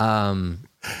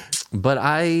 But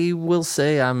I will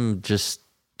say I'm just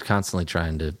constantly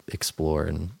trying to explore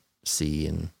and see.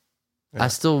 And I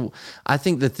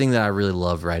think the thing that I really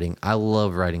love writing, I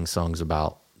love writing songs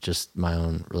about just my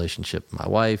own relationship with my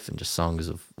wife and just songs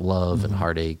of love and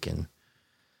heartache. And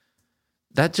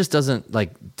that just doesn't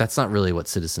that's not really what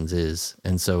Citizens is.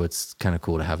 And so it's kind of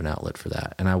cool to have an outlet for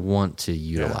that. And I want to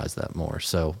utilize that more.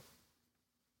 So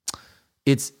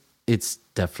it's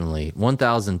definitely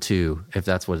 1002, if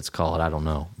that's what it's called. I don't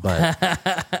know. But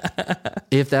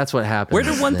if that's what happens. Where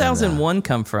did 1001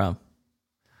 come from?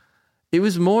 It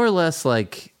was more or less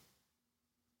like,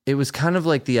 it was kind of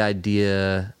like the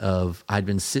idea of I'd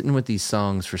been sitting with these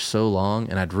songs for so long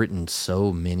and I'd written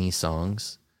so many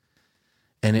songs.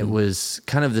 And it was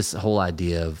kind of this whole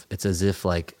idea of, it's as if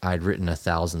like I'd written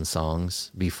 1,000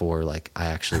 songs before like I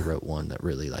actually wrote one that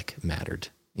really like mattered,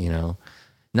 you know?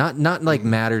 Not like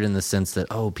mattered in the sense that,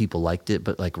 oh, people liked it,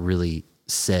 but like really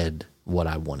said what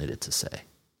I wanted it to say.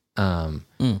 And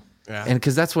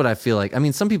because that's what I feel like. I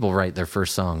mean, some people write their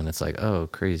first song and it's like, oh,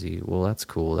 crazy. Well, that's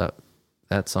cool.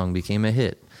 That song became a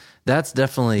hit. That's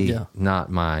definitely not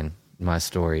my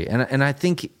story. And I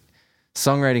think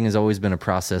songwriting has always been a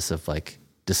process of like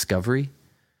discovery.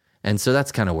 And so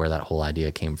that's kind of where that whole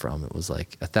idea came from. It was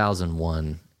like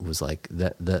 1001 was like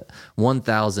the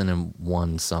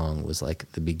 1001 song was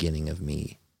like the beginning of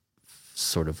me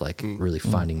sort of like really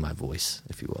finding my voice,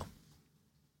 if you will.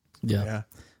 Yeah.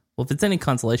 Well, if it's any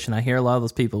consolation, I hear a lot of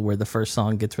those people where the first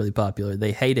song gets really popular,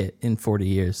 they hate it in 40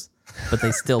 years, but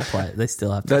they still play it. They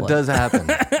still have to that play does happen.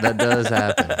 That does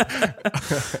happen.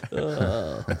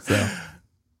 So.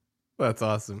 That's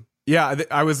awesome. Yeah,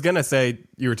 I was going to say,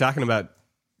 you were talking about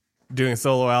doing a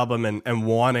solo album and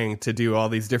wanting to do all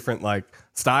these different like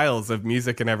styles of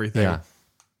music and everything. Yeah.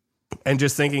 And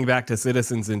just thinking back to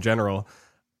Citizens in general,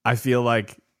 I feel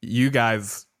like you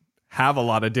guys have a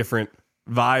lot of different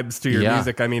vibes to your Yeah.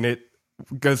 music. I mean, it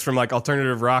goes from like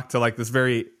alternative rock to like this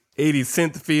very 80s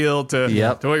synth feel to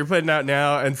what you're putting out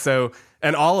now.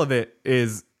 And all of it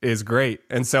is great.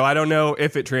 And so I don't know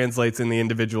if it translates in the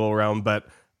individual realm, but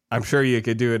I'm sure you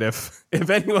could do it if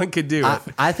anyone could do it.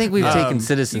 I think we've taken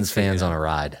Citizens fans on a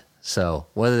ride. So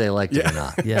whether they liked it or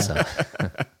not. Yeah. So.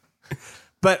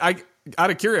 But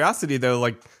out of curiosity though,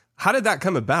 like how did that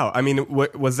come about? I mean,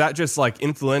 was that just like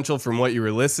influential from what you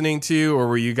were listening to, or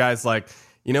were you guys like,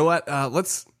 you know what,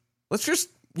 let's just,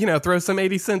 throw some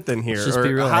 80 synth in here? Let's just or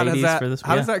be real how 80s does that, for this,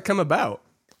 how does that come about?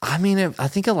 I mean, I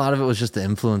think a lot of it was just the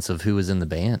influence of who was in the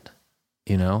band,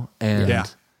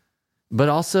 and but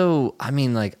also, I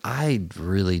mean, like I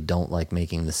really don't like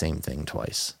making the same thing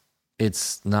twice.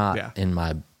 It's not in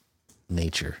my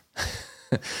nature.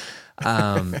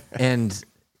 And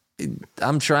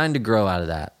I'm trying to grow out of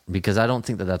that because I don't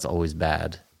think that that's always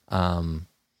bad.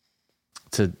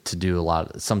 To do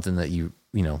something that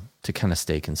to kind of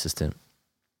stay consistent.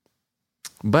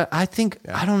 But I think,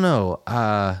 I don't know,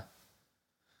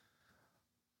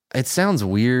 it sounds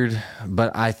weird,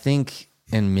 but I think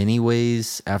in many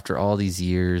ways, after all these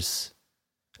years,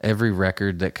 every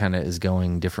record that kind of is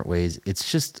going different ways,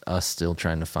 it's just us still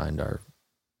trying to find our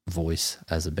voice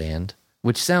as a band,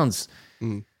 which sounds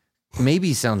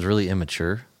really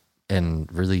immature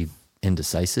and really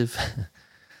indecisive.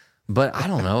 But I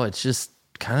don't know, it's just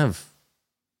kind of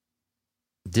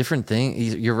different thing.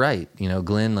 You're right,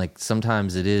 Glenn, like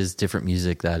sometimes it is different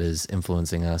music that is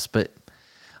influencing us, but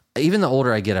even the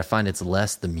older I get, I find it's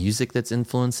less the music that's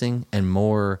influencing and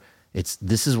more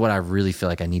this is what I really feel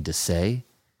like I need to say.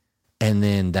 And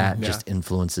then that just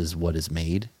influences what is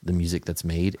made, the music that's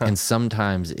made. And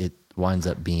sometimes it winds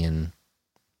up being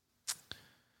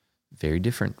very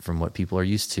different from what people are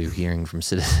used to hearing from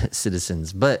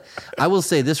Citizens. But I will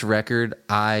say this record,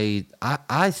 I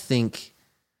think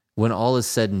when all is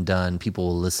said and done, people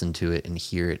will listen to it and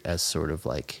hear it as sort of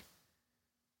like,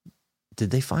 did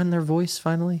they find their voice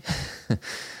finally?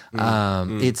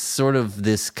 It's sort of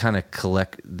this kind of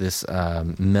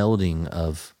melding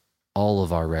of all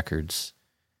of our records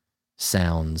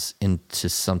sounds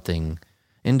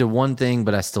into one thing,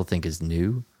 but I still think is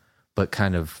new, but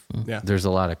kind of, there's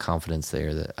a lot of confidence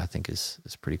there that I think is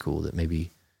pretty cool that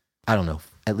maybe, I don't know,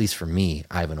 at least for me,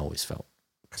 I haven't always felt.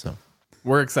 So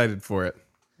we're excited for it.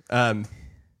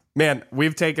 Man,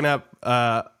 we've taken up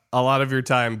a lot of your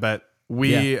time, but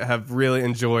we have really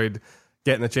enjoyed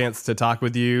getting the chance to talk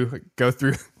with you, go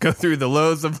through the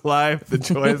lows of life, the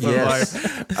joys of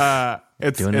life.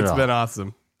 It's been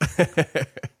awesome.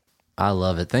 I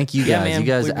love it. Thank you guys. Man, you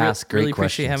guys we ask great really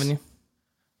questions. Appreciate having you.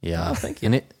 Yeah. Oh, thank you.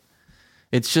 And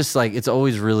it's just like, it's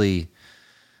always really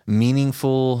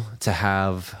meaningful to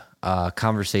have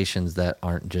conversations that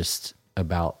aren't just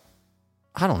about,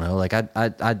 I don't know, like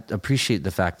I appreciate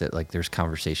the fact that like there's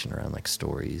conversation around like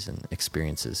stories and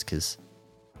experiences, because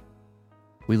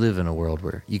we live in a world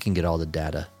where you can get all the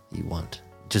data you want.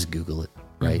 Just Google it,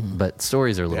 right? Mm-hmm. But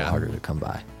stories are a little harder to come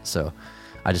by. So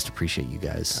I just appreciate you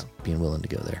guys being willing to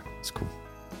go there. It's cool.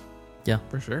 Yeah,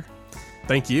 for sure.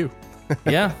 Thank you.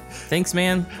 Yeah, thanks,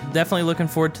 man. Definitely looking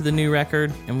forward to the new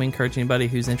record, and we encourage anybody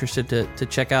who's interested to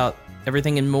check out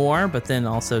everything and more, but then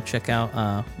also check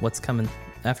out what's coming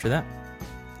after that.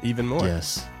 Even more.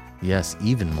 Yes,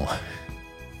 even more.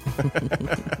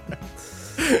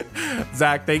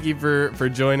 Zach, thank you for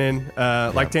joining.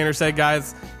 Like Tanner said,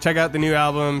 guys, check out the new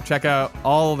album. Check out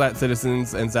all that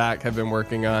Citizens and Zach have been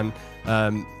working on.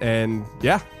 And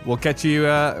yeah, we'll catch you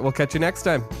next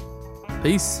time.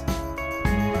 Peace.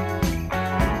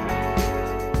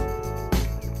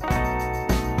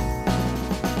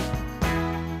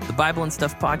 The Bible and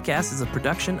Stuff podcast is a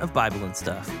production of Bible and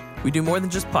Stuff. We do more than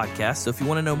just podcasts, so if you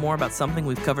want to know more about something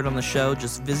we've covered on the show,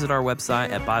 just visit our website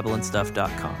at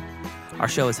BibleandStuff.com. Our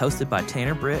show is hosted by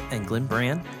Tanner Britt and Glenn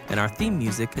Brand, and our theme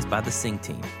music is by the Sing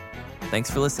Team.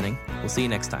 Thanks for listening. We'll see you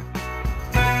next time.